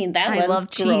 I mean, that I one's love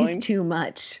growing. cheese too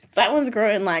much. That one's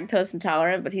growing lactose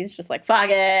intolerant, but he's just like, fuck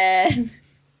it.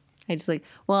 I just like,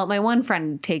 well, my one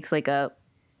friend takes like a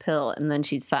pill and then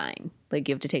she's fine. Like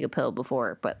you have to take a pill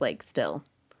before, but like still,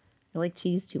 I like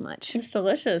cheese too much. It's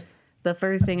delicious. The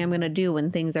first thing I'm going to do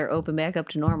when things are open back up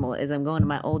to normal is I'm going to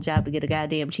my old job to get a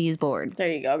goddamn cheese board There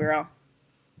you go, girl.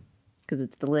 because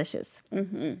it's delicious.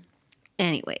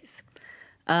 Anyways,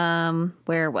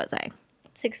 where was I?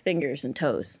 6 fingers and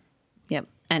toes. Yep.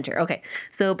 Enter. Okay.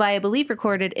 So by a belief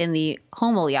recorded in the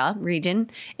Homolya region,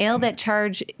 ale that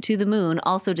charge to the moon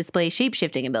also display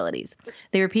shape-shifting abilities.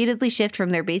 They repeatedly shift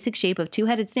from their basic shape of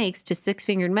 2-headed snakes to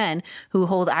 6-fingered men who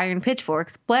hold iron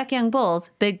pitchforks, black young bulls,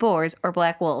 big boars, or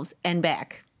black wolves, and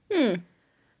back.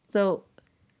 So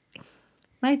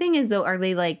my thing is, though, are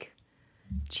they like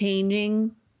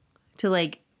changing to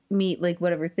like meet like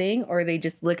whatever thing, or are they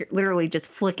just literally just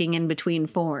flicking in between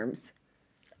forms?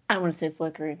 I want to say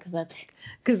flickering because I think.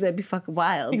 Because that'd be fucking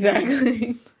wild.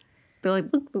 Exactly. Bill, like,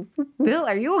 boop, boop, boop. Bill,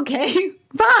 are you okay?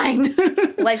 Fine.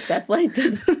 Light death, light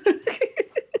death.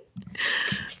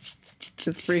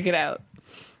 Just freak it out.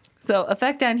 So,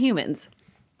 effect on humans.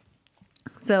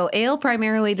 So ale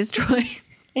primarily destroy.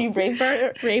 Are you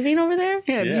raving over there?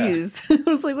 Yeah, Yeah. jeez. I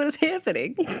was like, what is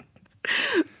happening?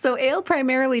 So ale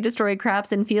primarily destroy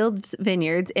crops in fields,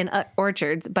 vineyards, and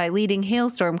orchards by leading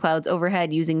hailstorm clouds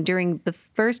overhead using during the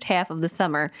first half of the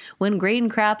summer when grain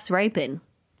crops ripen,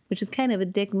 which is kind of a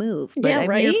dick move, but Yeah,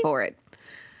 I'm here right? for it.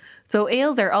 So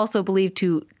ales are also believed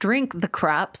to drink the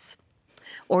crops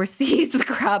or seize the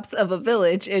crops of a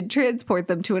village and transport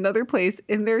them to another place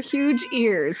in their huge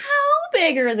ears. How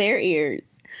big are their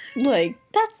ears? Like,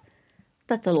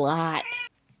 that's a lot.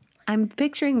 I'm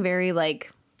picturing very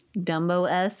like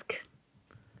Dumbo-esque.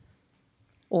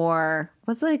 Or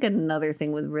what's like another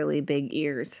thing with really big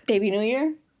ears? Baby New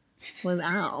Year? Was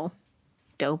ow.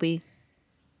 Dopey.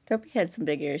 Dopey had some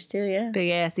big ears too, yeah.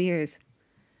 Big ass ears.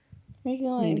 Where you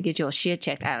You need to going? get your shit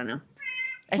checked. I don't know.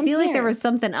 I Come feel like there here. was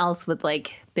something else with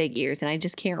like big ears and I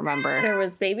just can't remember. There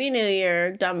was Baby New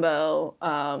Year,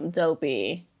 Dumbo,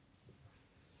 Dopey.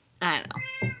 I don't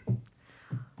know.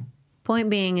 Point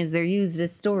being is they're used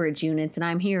as storage units and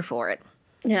I'm here for it.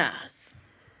 Yes.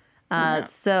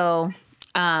 So,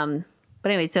 but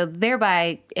anyway, so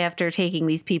thereby, after taking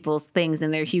these people's things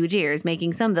in their huge ears,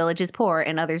 making some villages poor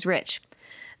and others rich.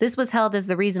 This was held as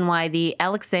the reason why the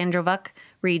Aleksandrovac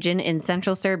region in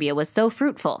central Serbia was so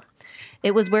fruitful.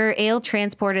 It was where ale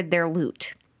transported their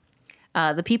loot.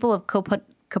 The people of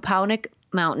Kopaonik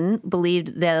Mountain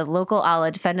believed the local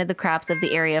Allah defended the crops of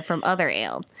the area from other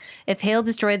ale. If hail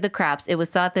destroyed the crops, it was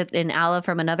thought that an Allah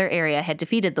from another area had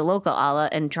defeated the local Allah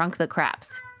and drunk the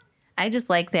crops. I just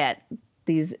like that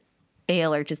these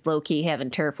ale are just low-key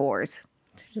having turf wars.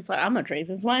 They're just like, I'm gonna drink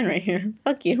this wine right here.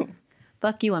 Fuck you.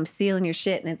 Fuck you, I'm stealing your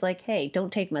shit. And it's like, hey,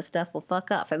 don't take my stuff, well, fuck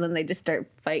off. And then they just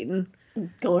start fighting.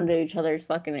 Go into each other's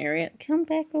fucking area. Come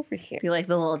back over here. You like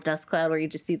the little dust cloud where you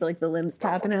just see like the limbs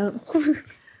popping out?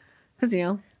 Because, you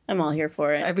know, I'm all here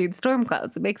for it. I mean, storm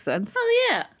clouds, it makes sense. Oh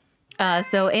yeah.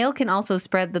 So ale can also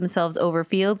spread themselves over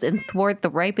fields and thwart the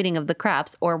ripening of the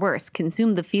crops, or worse,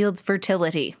 consume the field's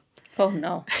fertility Oh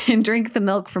no. and drink the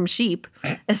milk from sheep,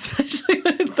 especially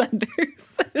when it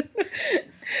thunders.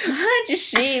 Hide your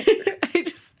sheep. I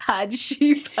just hide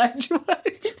sheep, hide your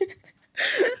wife.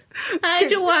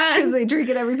 Hide your wine. Because they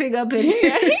drinking everything up in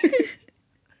here.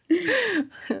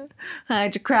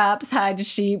 Hide your crops, hide your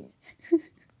sheep.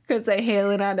 Because they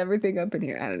hailing on everything up in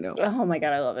here. I don't know. Oh my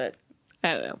god, I love it.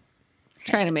 I don't know.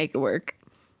 Trying to make it work.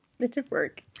 It did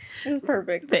work. It was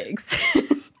perfect. Thanks.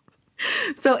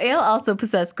 So ale also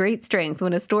possessed great strength.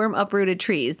 When a storm uprooted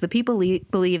trees, the people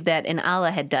believed that an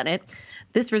Allah had done it.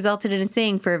 This resulted in a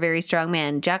saying for a very strong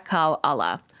man, Jakhau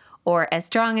Allah, or as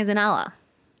strong as an Allah,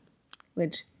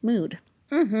 which mood.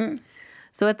 Mm-hmm.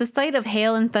 So at the sight of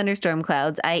hail and thunderstorm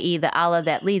clouds, i.e. the Allah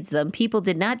that leads them, people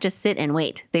did not just sit and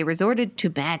wait. They resorted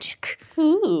to magic.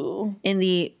 Ooh. In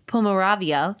the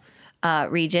Pomoravia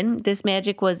region, this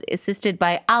magic was assisted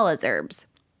by Allah's herbs,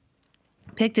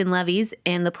 picked in levees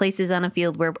and the places on a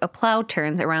field where a plow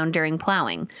turns around during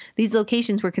plowing. These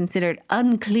locations were considered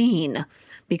unclean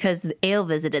because the ale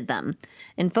visited them.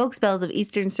 In folk spells of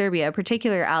eastern Serbia, a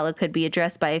particular Allah could be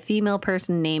addressed by a female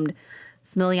person named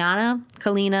Smiljana,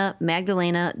 Kalina,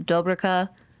 Magdalena, Dobrica,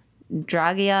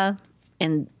 Dragia,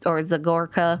 or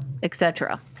Zagorka,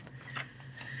 etc.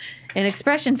 An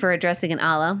expression for addressing an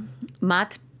Allah,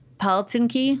 Mat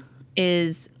Paltinki,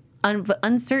 is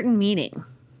uncertain meaning.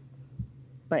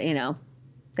 But, you know,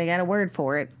 they got a word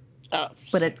for it. Oh.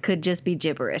 But it could just be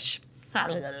gibberish.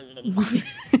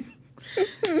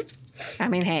 I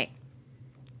mean, hey.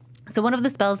 So one of the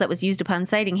spells that was used upon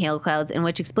sighting hail clouds, in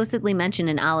which explicitly mentioned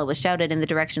an Allah, was shouted in the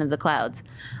direction of the clouds.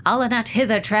 Allah not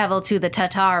hither travel to the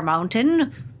Tatar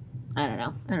mountain. I don't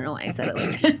know why I said it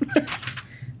like that.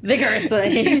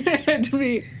 Vigorously. To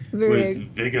be very...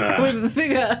 With vigor. With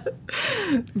vigor.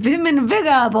 Vim and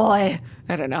vigor, boy.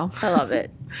 I don't know. I love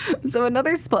it. So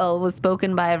another spell was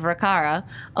spoken by Vrakara,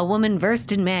 a woman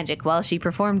versed in magic, while she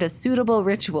performed a suitable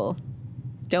ritual.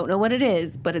 Don't know what it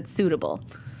is, but it's suitable.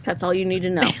 That's all you need to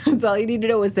know. That's all you need to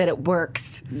know is that it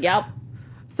works. Yep.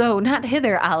 So not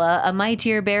hither, Allah, a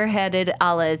mightier bare-headed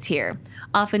Allah is here.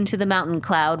 Often to the mountain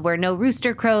cloud, where no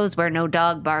rooster crows, where no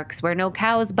dog barks, where no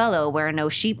cows bellow, where no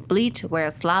sheep bleat, where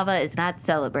Slava is not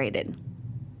celebrated.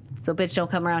 So bitch,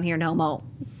 don't come around here no more.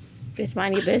 Bitch,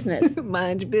 mind your business.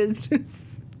 Mind your business.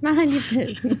 Mind your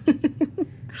business.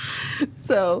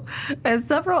 So, as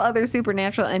several other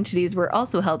supernatural entities were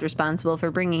also held responsible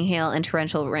for bringing hail and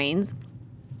torrential rains,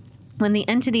 when the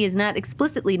entity is not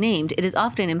explicitly named, it is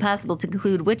often impossible to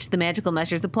conclude which the magical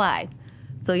measures apply.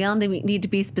 So y'all need to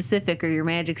be specific or your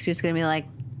magic's just going to be like,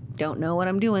 don't know what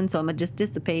I'm doing, so I'm going to just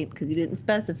dissipate because you didn't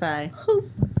specify.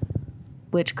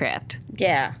 witchcraft.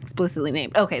 Yeah. Explicitly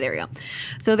named. Okay, there we go.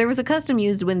 So there was a custom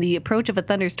used when the approach of a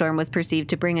thunderstorm was perceived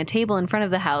to bring a table in front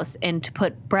of the house and to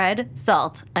put bread,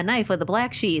 salt, a knife with a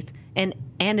black sheath, and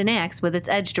an axe with its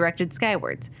edge directed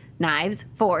skywards. Knives,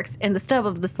 forks, and the stub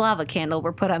of the Slavic candle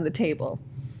were put on the table.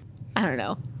 I don't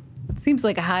know. It seems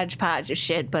like a hodgepodge of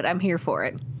shit, but I'm here for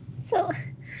it. So,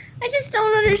 I just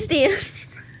don't understand.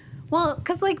 Well,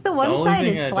 because, like, the one only side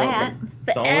thing is I don't- flat,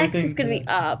 The only axe thing is going to be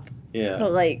that- up, Yeah.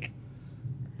 but like,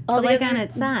 but, like, on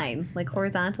its side, like,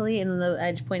 horizontally, and then the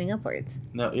edge pointing upwards.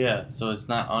 No, yeah. So it's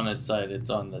not on its side; it's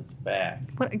on its back,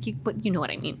 But you know what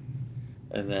I mean.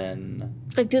 and then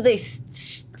like, do they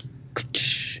it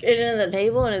in the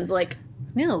table and it's like,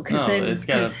 No, because no, then it's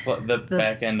got the the-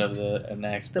 back end of an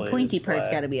axe the blade pointy is part's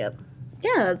flat. got to be up.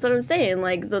 yeah, that's what I'm saying.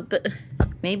 Like, the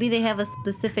Maybe they have a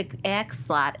specific axe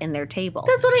slot in their table.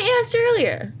 that's what I asked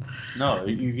earlier. No,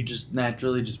 you could just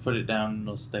naturally just put it down and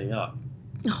it'll stay up.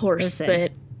 Horse Listen.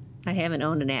 spit. I haven't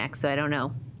owned an axe, so I don't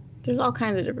know. There's all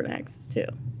kinds of different axes too.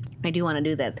 I do want to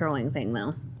do that throwing thing,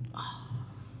 though.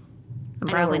 I'm I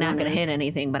know probably where not one going to is. hit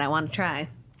anything, but I want to try.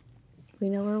 We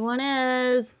know where one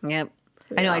is. Yep.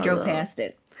 I know, I drove past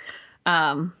it.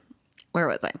 Where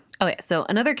was I? Oh, yeah. So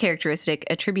another characteristic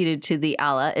attributed to the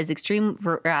Allah is extreme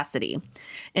ferocity.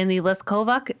 In the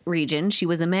Leskovac region, she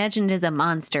was imagined as a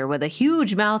monster with a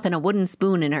huge mouth and a wooden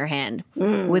spoon in her hand,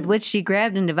 with which she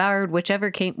grabbed and devoured whatever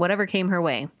came her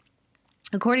way.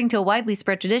 According to a widely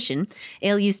spread tradition,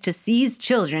 Ale used to seize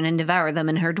children and devour them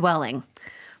in her dwelling,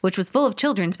 which was full of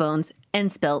children's bones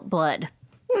and spilt blood.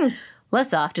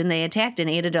 Less often, they attacked and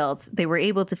ate adults. They were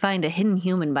able to find a hidden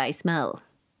human by smell.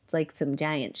 It's like some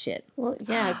giant shit. Well,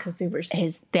 yeah, because they were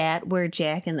Is that where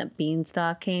Jack and the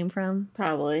Beanstalk came from?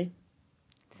 probably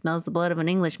Smells the blood of an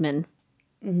Englishman.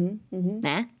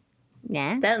 Nah?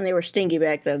 Nah? that, and they were stinky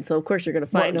back then. So of course you're gonna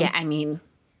find them. Yeah, I mean,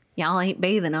 y'all ain't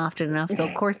bathing often enough, so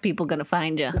of course people gonna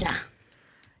find you. Yeah.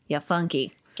 You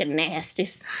funky. Get nasty,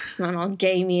 smell all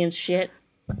gamey and shit.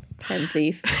 Pen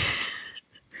thief.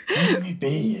 Let me be,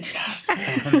 you bastard.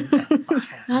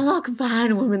 I look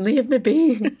fine, woman. Leave me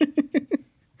be.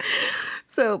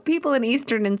 So, people in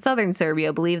eastern and southern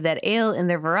Serbia believe that Ale in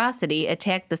their veracity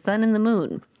attacked the sun and the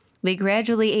moon. They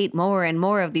gradually ate more and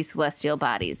more of these celestial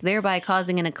bodies, thereby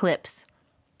causing an eclipse.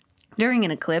 During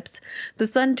an eclipse, the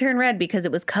sun turned red because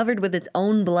it was covered with its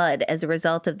own blood as a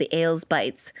result of the ale's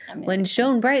bites. When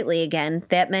shone brightly again,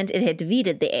 that meant it had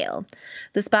defeated the ale.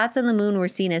 The spots on the moon were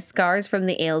seen as scars from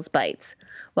the ale's bites.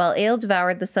 While ale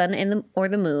devoured the sun or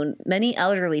the moon, many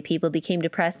elderly people became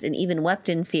depressed and even wept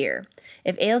in fear.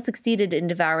 If ale succeeded in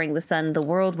devouring the sun, the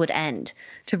world would end.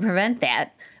 To prevent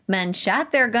that, men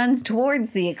shot their guns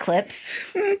towards the eclipse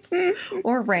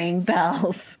or rang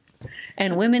bells,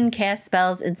 and women cast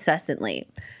spells incessantly.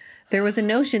 There was a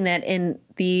notion that in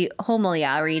the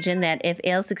Homolia region that if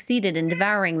ale succeeded in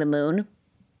devouring the moon,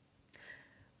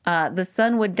 the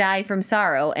sun would die from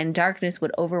sorrow and darkness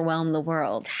would overwhelm the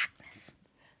world.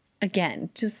 Again,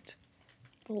 just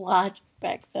Logic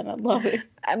back then. I love it.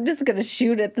 I'm just gonna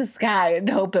shoot at the sky and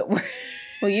hope it works.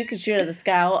 Well, you can shoot at the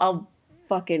sky. I'll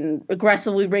fucking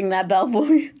aggressively ring that bell for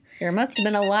you. There must have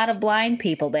been a lot of blind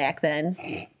people back then.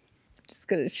 Just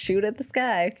gonna shoot at the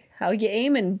sky. How you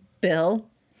aiming, Bill?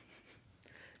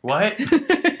 What?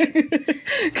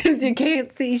 Because you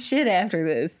can't see shit after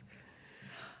this.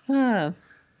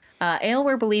 Ale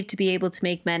were believed to be able to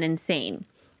make men insane.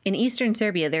 In eastern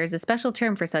Serbia, there is a special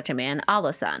term for such a man,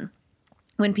 alosan.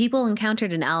 When people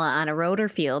encountered an ala on a road or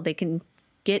field, they can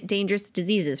get dangerous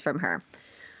diseases from her.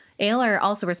 Ale are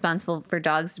also responsible for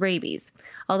dogs' rabies.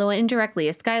 Although indirectly,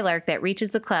 a skylark that reaches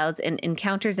the clouds and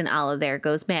encounters an ala there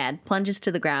goes mad, plunges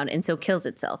to the ground, and so kills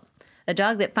itself. A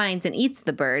dog that finds and eats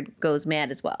the bird goes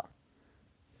mad as well.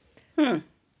 I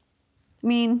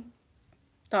mean,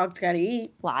 Dogs gotta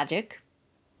eat. logic.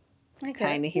 Okay.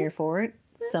 Kind of here for it.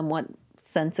 Somewhat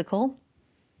sensical.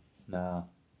 No.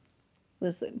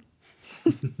 Listen.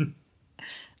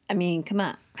 I mean, come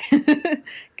on.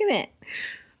 Come on.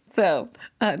 So,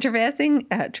 traversing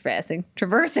a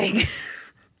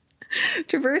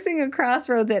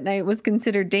crossroads at night was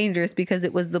considered dangerous because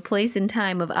it was the place and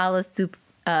time of Allah's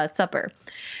supper.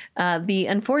 The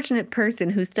unfortunate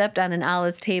person who stepped on an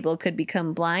Allah's table could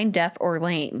become blind, deaf, or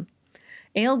lame.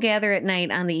 Ale gather at night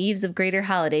on the eves of greater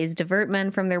holidays, divert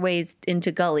men from their ways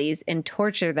into gullies, and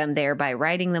torture them there by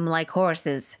riding them like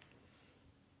horses.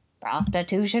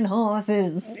 Prostitution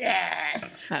horses.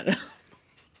 Yes. I don't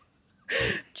know.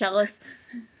 Jealous.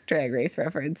 Drag race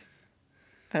reference.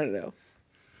 I don't know.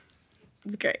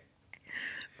 It's great.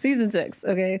 Season 6,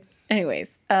 okay?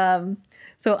 Anyways,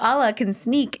 so Allah can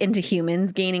sneak into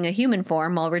humans, gaining a human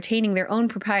form while retaining their own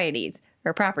properties.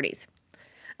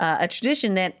 A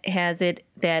tradition that has it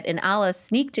that an Allah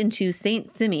sneaked into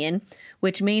Saint Simeon,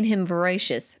 which made him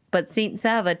voracious, but Saint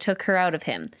Sava took her out of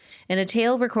him. In a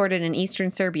tale recorded in eastern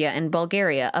Serbia and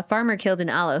Bulgaria, a farmer killed an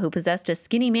Allah who possessed a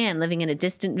skinny man living in a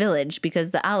distant village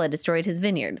because the Allah destroyed his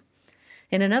vineyard.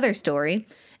 In another story,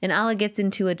 an Allah gets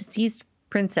into a deceased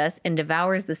princess and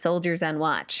devours the soldiers on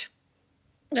watch.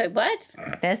 Wait, what?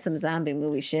 That's some zombie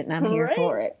movie shit, and I'm here Right.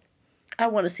 for it. I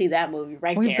want to see that movie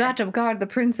right We've there. got to guard the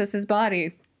princess's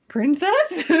body.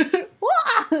 Princess?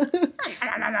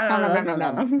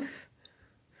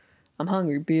 I'm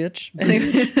hungry, bitch.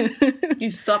 Anyway,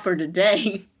 You supper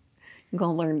today. I'm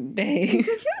gonna learn today.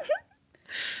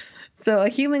 So, a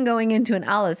human going into an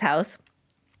Allah's house,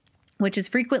 which is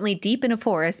frequently deep in a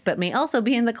forest, but may also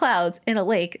be in the clouds, in a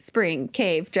lake, spring,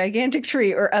 cave, gigantic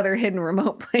tree, or other hidden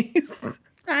remote place.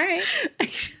 All right.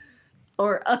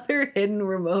 Or other hidden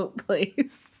remote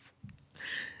place.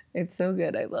 It's so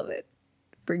good. I love it.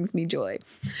 Brings me joy.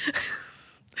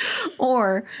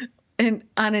 Or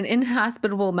on an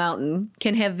inhospitable mountain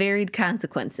can have varied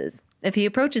consequences. If he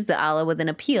approaches the Allah with an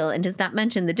appeal and does not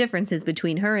mention the differences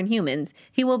between her and humans,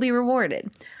 he will be rewarded.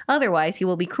 Otherwise, he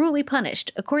will be cruelly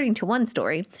punished. According to one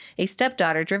story, a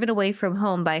stepdaughter driven away from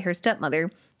home by her stepmother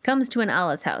comes to an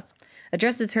Allah's house,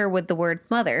 addresses her with the word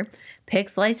mother,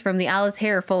 picks lice from the Allah's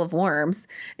hair full of worms,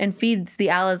 and feeds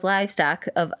the Allah's livestock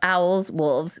of owls,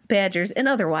 wolves, badgers, and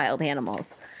other wild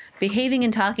animals, behaving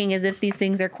and talking as if these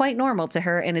things are quite normal to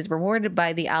her, and is rewarded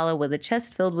by the Allah with a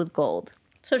chest filled with gold.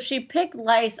 So she picked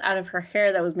lice out of her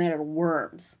hair that was made out of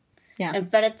worms Yeah.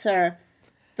 and fed it to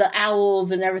the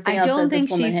owls and everything I else don't that think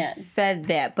this she woman had. fed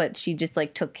that, but she just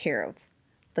like took care of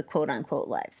the quote unquote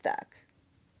livestock.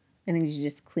 I think she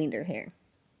just cleaned her hair.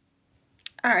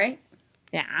 All right.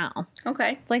 Yeah.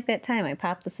 Okay. It's like that time I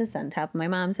popped the cyst on top of my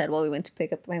mom's head while we went to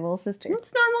pick up my little sister.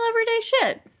 It's normal everyday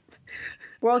shit.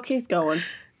 World keeps going.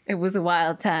 It was a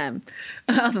wild time.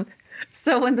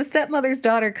 So when the stepmother's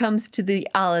daughter comes to the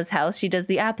Allah's house, she does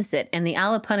the opposite, and the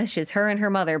Allah punishes her and her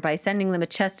mother by sending them a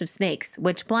chest of snakes,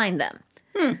 which blind them.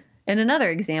 In another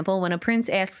example, when a prince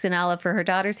asks an Allah for her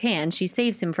daughter's hand, she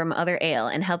saves him from other ail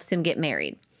and helps him get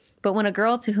married. But when a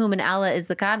girl to whom an Allah is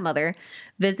the godmother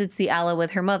visits the Allah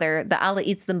with her mother, the Allah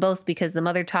eats them both because the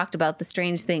mother talked about the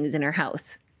strange things in her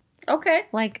house. Okay.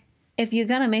 Like, if you're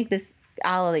going to make this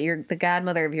Allah that you're the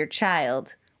godmother of your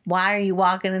child, why are you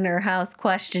walking in her house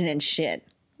questioning shit?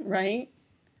 Right?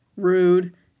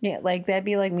 Rude. Yeah, like, that'd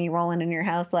be like me rolling in your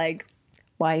house, like,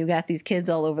 why you got these kids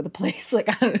all over the place? Like,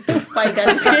 I don't know. Why you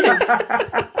got these kids?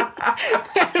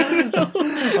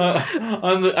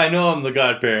 I know I'm the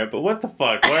godparent, but what the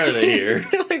fuck? Why are they here?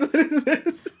 Like, what is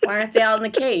this? Why aren't they out in the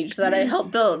cage that I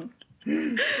helped build?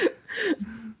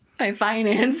 I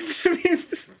financed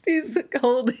these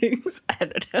holdings. I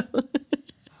don't know.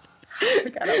 I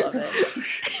gotta love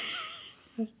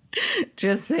it.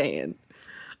 Just saying.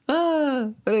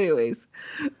 But anyways,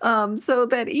 so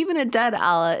that even a dead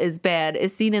Allah is bad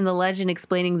is seen in the legend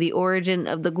explaining the origin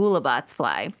of the gulabots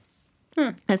fly,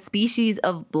 a species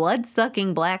of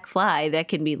blood-sucking black fly that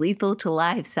can be lethal to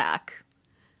livestock.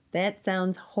 That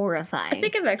sounds horrifying. I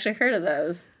think I've actually heard of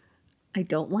those. I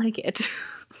don't like it.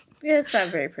 Yeah, it's not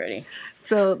very pretty.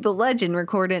 So the legend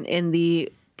recorded in the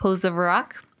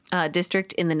Pozovarak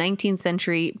district in the 19th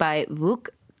century by Vuk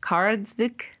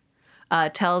Karadžić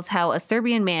tells how a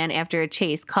Serbian man, after a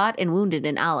chase, caught and wounded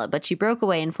an Allah, but she broke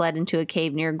away and fled into a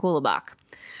cave near Gulabak,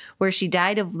 where she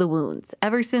died of the wounds.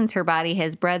 Ever since, her body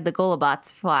has bred the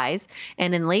Gulabots flies,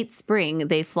 and in late spring,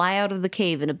 they fly out of the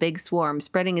cave in a big swarm,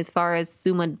 spreading as far as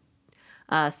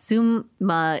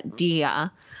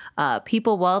Sumadia.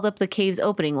 People walled up the cave's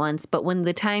opening once, but when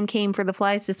the time came for the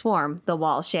flies to swarm, the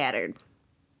wall shattered.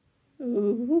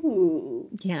 Ooh.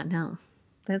 Yeah, no.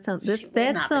 That's She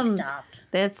will not be some stopped.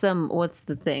 that's some what's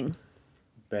the thing?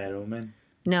 Bad omen.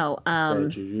 No,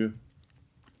 Bad juju.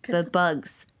 the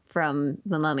bugs from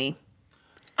the Mummy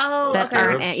Oh, that okay.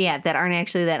 aren't Scarabs? that aren't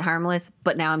actually that harmless,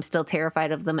 but now I'm still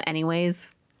terrified of them anyways.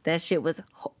 That shit was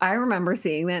I remember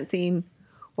seeing that scene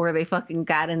where they fucking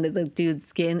got into the dude's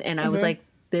skin and I was like,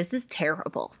 this is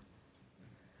terrible.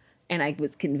 And I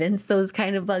was convinced those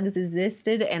kind of bugs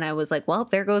existed and I was like, well,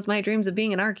 there goes my dreams of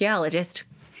being an archaeologist.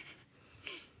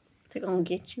 They're gonna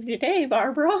get you today,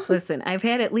 Barbara. Listen, I've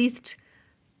had at least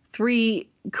 3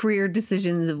 career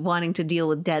decisions of wanting to deal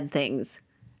with dead things,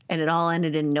 and it all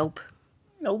ended in nope.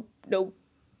 Nope, nope,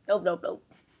 nope, nope, nope.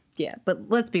 Yeah, but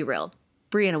let's be real.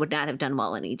 Brianna would not have done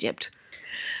well in Egypt.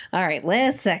 All right,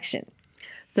 last section.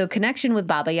 So, connection with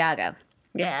Baba Yaga.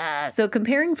 Yeah. So,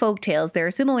 comparing folk tales, there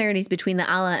are similarities between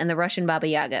the Allah and the Russian Baba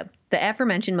Yaga. The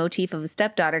aforementioned motif of a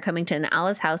stepdaughter coming to an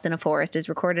Allah's house in a forest is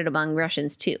recorded among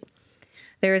Russians, too.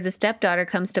 There is a stepdaughter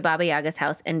comes to Baba Yaga's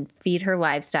house and feed her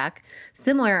livestock.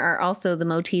 Similar are also the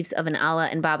motifs of an Allah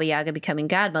and Baba Yaga becoming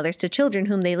godmothers to children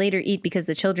whom they later eat because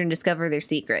the children discover their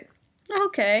secret.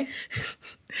 Okay.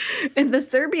 In the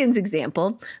Serbians'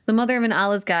 example, the mother of an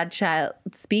Allah's godchild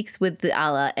speaks with the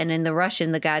Allah, and in the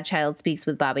Russian, the godchild speaks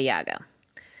with Baba Yaga.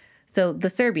 So, the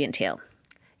Serbian tale.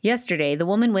 Yesterday, the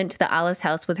woman went to the Allah's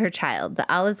house with her child, the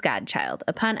Allah's godchild.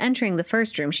 Upon entering the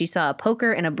first room, she saw a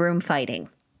poker and a broom fighting.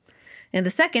 In the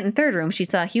second and third room, she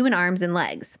saw human arms and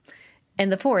legs. In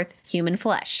the fourth, human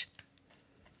flesh.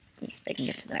 If I can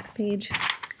get to the next page.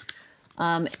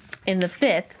 In the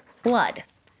fifth, blood.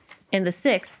 In the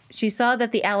sixth, she saw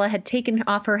that the Allah had taken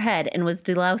off her head and was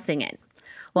delousing it,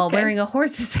 while wearing a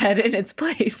horse's head in its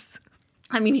place.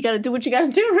 I mean, you gotta do what you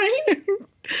gotta do, right?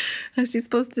 How's she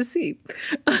supposed to see?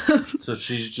 So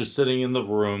she's just sitting in the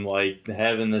room, like,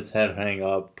 having this head hang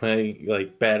up, playing,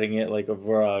 like, batting it like a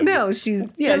rug. No, she's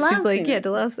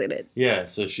delousing it. Yeah,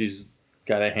 so she's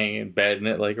got it hanging, batting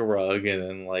it like a rug, and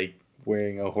then, like,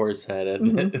 wearing a horse head at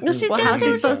it. Well, she's Well, how's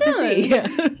she supposed to see? Yeah.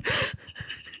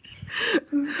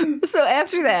 So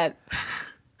after that,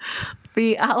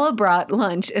 the Allah brought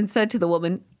lunch and said to the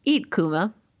woman, "Eat,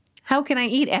 Kuma. How can I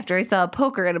eat after I saw a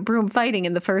poker and a broom fighting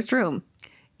in the first room?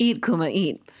 Eat, Kuma,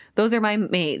 eat. Those are my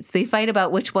maids. They fight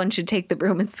about which one should take the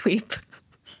broom and sweep."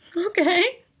 Okay.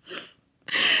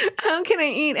 "How can I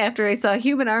eat after I saw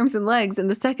human arms and legs in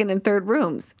the second and third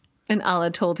rooms?" And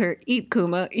Allah told her, "Eat,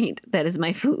 Kuma, eat. That is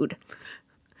my food."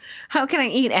 "How can I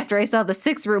eat after I saw the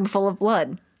sixth room full of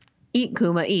blood?" "Eat,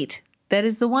 Kuma, eat. That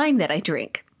is the wine that I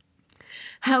drink."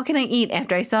 "How can I eat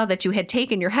after I saw that you had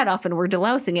taken your head off and were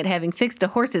delousing it, having fixed a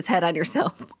horse's head on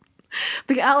yourself?"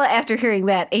 The Allah, after hearing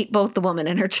that, ate both the woman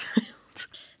and her child.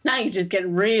 Now you just get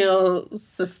real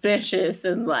suspicious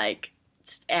and, like,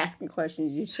 just asking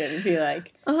questions you shouldn't be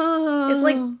like. Oh. It's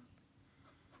like,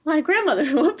 my grandmother,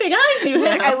 what big eyes you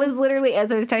have. I was literally,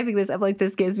 as I was typing this, I'm like,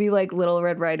 this gives me, like, Little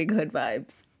Red Riding Hood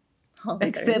vibes. Oh,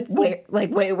 Except way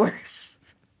worse.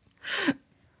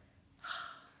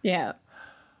 Yeah.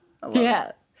 I love Yeah.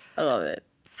 it. I love it.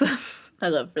 So, I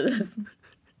love for this.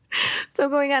 so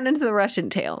going on into the Russian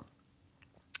tale.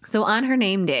 So on her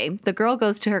name day, the girl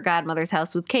goes to her godmother's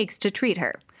house with cakes to treat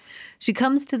her. She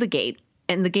comes to the gate,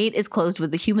 and the gate is closed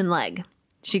with the human leg.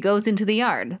 She goes into the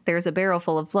yard. There is a barrel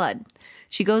full of blood.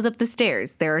 She goes up the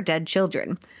stairs. There are dead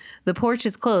children. The porch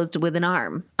is closed with an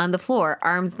arm. On the floor,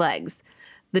 arms, legs.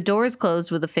 The door is closed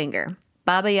with a finger.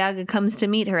 Baba Yaga comes to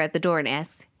meet her at the door and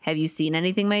asks, "Have you seen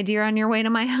anything, my dear, on your way to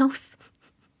my house?"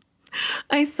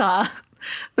 "I saw,"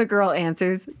 the girl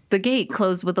answers, "the gate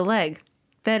closed with a leg.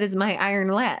 That is my iron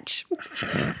latch."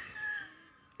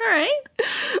 All right.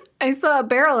 "I saw a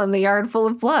barrel in the yard full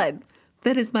of blood.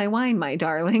 That is my wine, my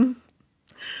darling.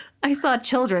 I saw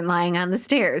children lying on the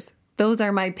stairs. Those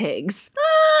are my pigs.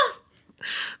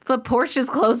 The porch is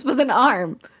closed with an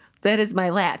arm. That is my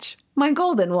latch, my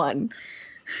golden one.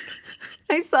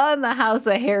 I saw in the house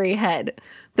a hairy head.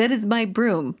 That is my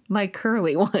broom, my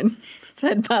curly one,"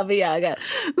 said Baba Yaga,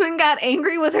 then got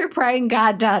angry with her prying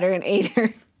goddaughter and ate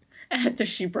her. After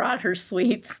she brought her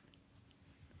sweets.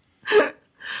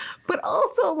 But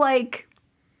also, like,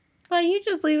 Why are you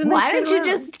just leaving this why shit don't you around?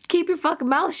 just keep your fucking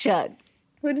mouth shut?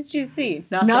 What did you see?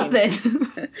 Nothing.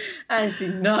 I see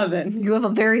nothing. You have a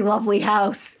very lovely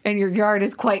house, and your yard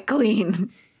is quite clean.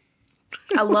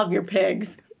 I love your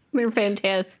pigs. They're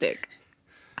fantastic.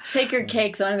 Take your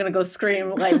cakes and I'm going to go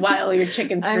scream like while your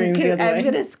chicken screams the other way. I'm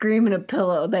gonna scream in a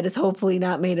pillow that is hopefully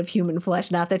not made of human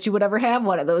flesh. Not that you would ever have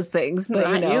one of those things,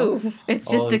 but Not you. It's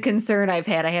just a concern I've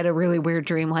had. I had a really weird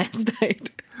dream last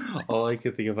night. All I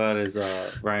could think about is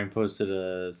Ryan posted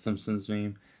a Simpsons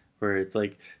meme where it's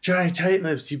like, "Johnny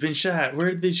Tightlips, you've been shot. Where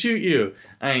did they shoot you?"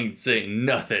 "I ain't saying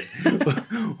nothing."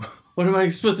 "What am I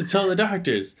supposed to tell the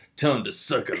doctors?" "Tell them to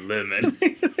suck a lemon."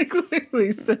 Like,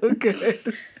 literally so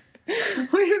good.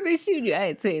 Where did they shoot you? I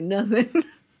ain't saying nothing.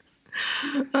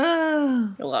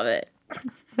 Oh. I love it.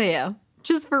 But yeah,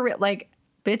 just for real, like,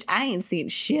 bitch, I ain't seen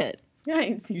shit. I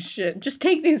ain't see shit. Just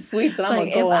take these sweets and I'm Like,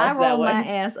 going to if go I off that roll way. my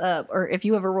ass up, or if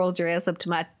you ever rolled your ass up to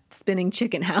my spinning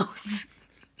chicken house.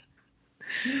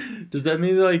 Does that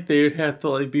mean like they would have to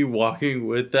like be walking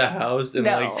with the house and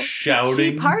like shouting?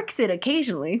 She parks it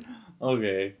occasionally.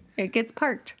 Okay. It gets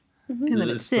parked. And Does then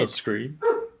it it still sits. scream?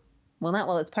 Well, not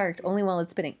while it's parked, only while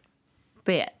it's spinning.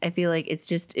 But yeah, I feel like it's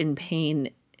just in pain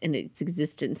in its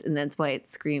existence, and that's why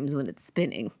it screams when it's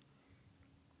spinning.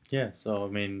 Yeah, so I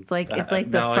mean, It's like the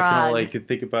now frog. all I can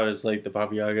think about is like the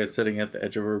Baba Yaga sitting at the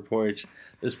edge of her porch.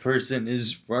 This person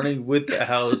is running with the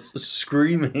house,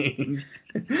 screaming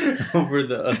over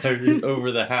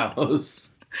the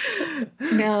house.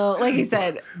 No, like I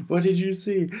said, What did you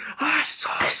see? I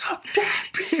saw some dead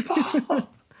people.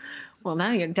 well,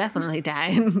 now you're definitely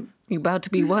dying. You're about to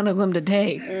be one of them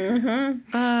today.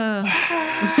 Mm-hmm.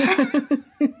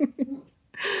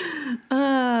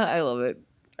 I love it.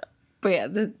 But yeah,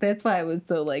 that's why I was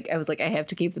so like, I was like, I have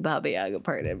to keep the Baba Yaga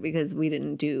part in because we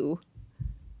didn't do,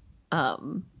 I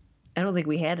don't think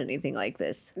we had anything like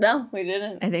this. No, we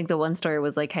didn't. I think the one story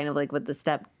was like kind of like with the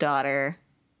stepdaughter,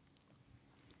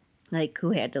 like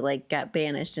who had to like got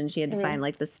banished and she had to find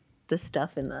like the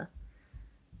stuff in the,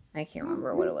 I can't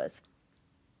remember what it was.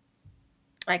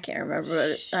 I can't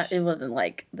remember. But it wasn't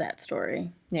like that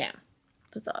story. Yeah.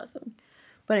 That's awesome.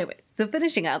 But anyway, so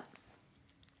finishing up.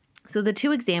 So the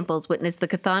two examples witness the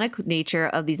chthonic nature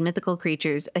of these mythical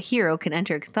creatures. A hero can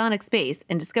enter a chthonic space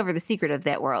and discover the secret of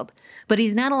that world, but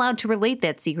he's not allowed to relate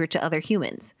that secret to other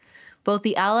humans. Both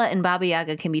the Allah and Baba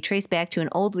Yaga can be traced back to an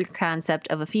older concept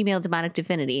of a female demonic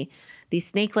divinity, the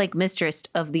snake-like mistress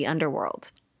of the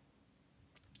underworld.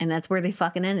 And that's where they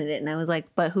fucking ended it. And I was like,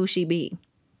 but who she be?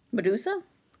 Medusa?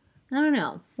 I don't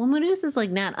know. Well, Medusa's like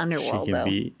not underworld, She can though.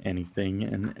 be anything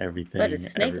and everything. But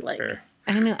it's snake-like. everywhere.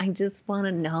 I know. I just want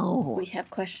to know. We have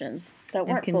questions that I'm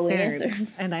weren't fully concerned, answered.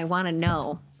 and I want to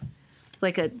know. It's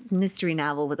like a mystery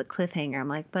novel with a cliffhanger. I'm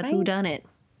like, but who Right. done it?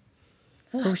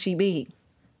 Who she be?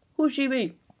 Who she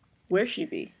be? Where she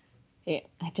be? Yeah,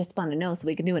 I just want to know so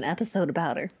we can do an episode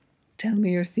about her. Tell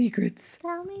me your secrets.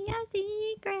 Tell me your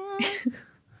secrets.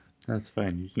 That's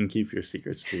fine. You can keep your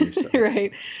secrets to yourself.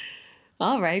 Right.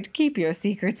 All right. Keep your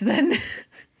secrets then.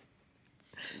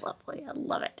 Lovely. I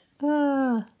love it.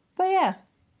 But yeah.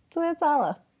 So that's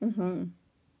Allah. Mm-hmm.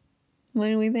 What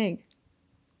do we think?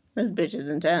 This bitch is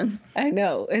intense. I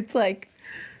know. It's like,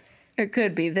 it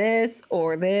could be this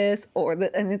or this or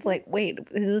that. And it's like, wait,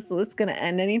 is this list going to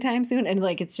end anytime soon? And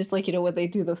like, it's just like, you know, what they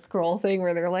do the scroll thing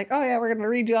where they're like, oh yeah, we're going to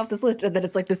read you off this list. And then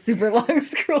it's like the super long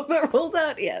scroll that rolls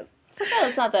out. Yes. It's like, oh,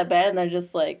 it's not that bad. And they're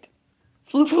just like,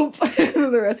 Floop, floop.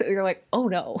 The rest of it, you're like, oh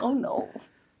no. oh no.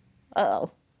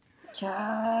 Uh-oh.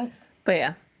 Yes. But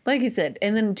yeah, like you said,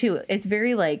 and then too, it's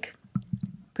very like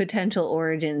potential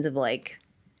origins of like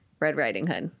Red Riding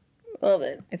Hood. Love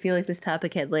it. I feel like this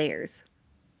topic had layers.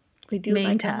 We do Main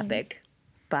like topic, names.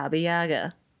 Baba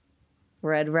Yaga,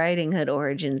 Red Riding Hood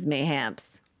origins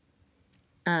mayhaps.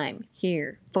 I'm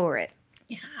here for it.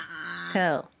 Yeah.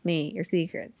 Tell me your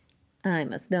secrets. I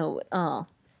must know it all.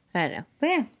 I don't know. But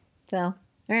yeah, so, all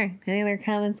right. Any other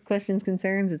comments, questions,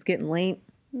 concerns? It's getting late.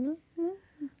 Mm-hmm.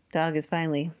 Dog is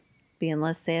finally being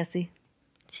less sassy.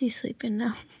 She's sleeping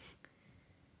now.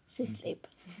 She's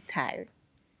sleeping. She's tired.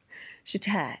 She's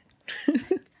tired.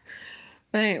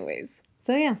 But anyways,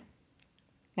 so yeah.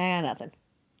 I got nothing.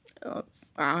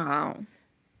 Oh.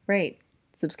 Rate,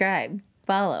 subscribe,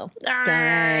 follow, Alright.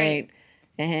 donate,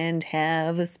 and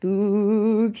have a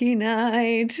spooky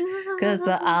night. Because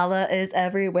the Allah is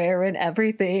everywhere and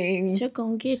everything. She'll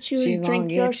gonna get you She and gonna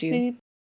drink your get you. sleep.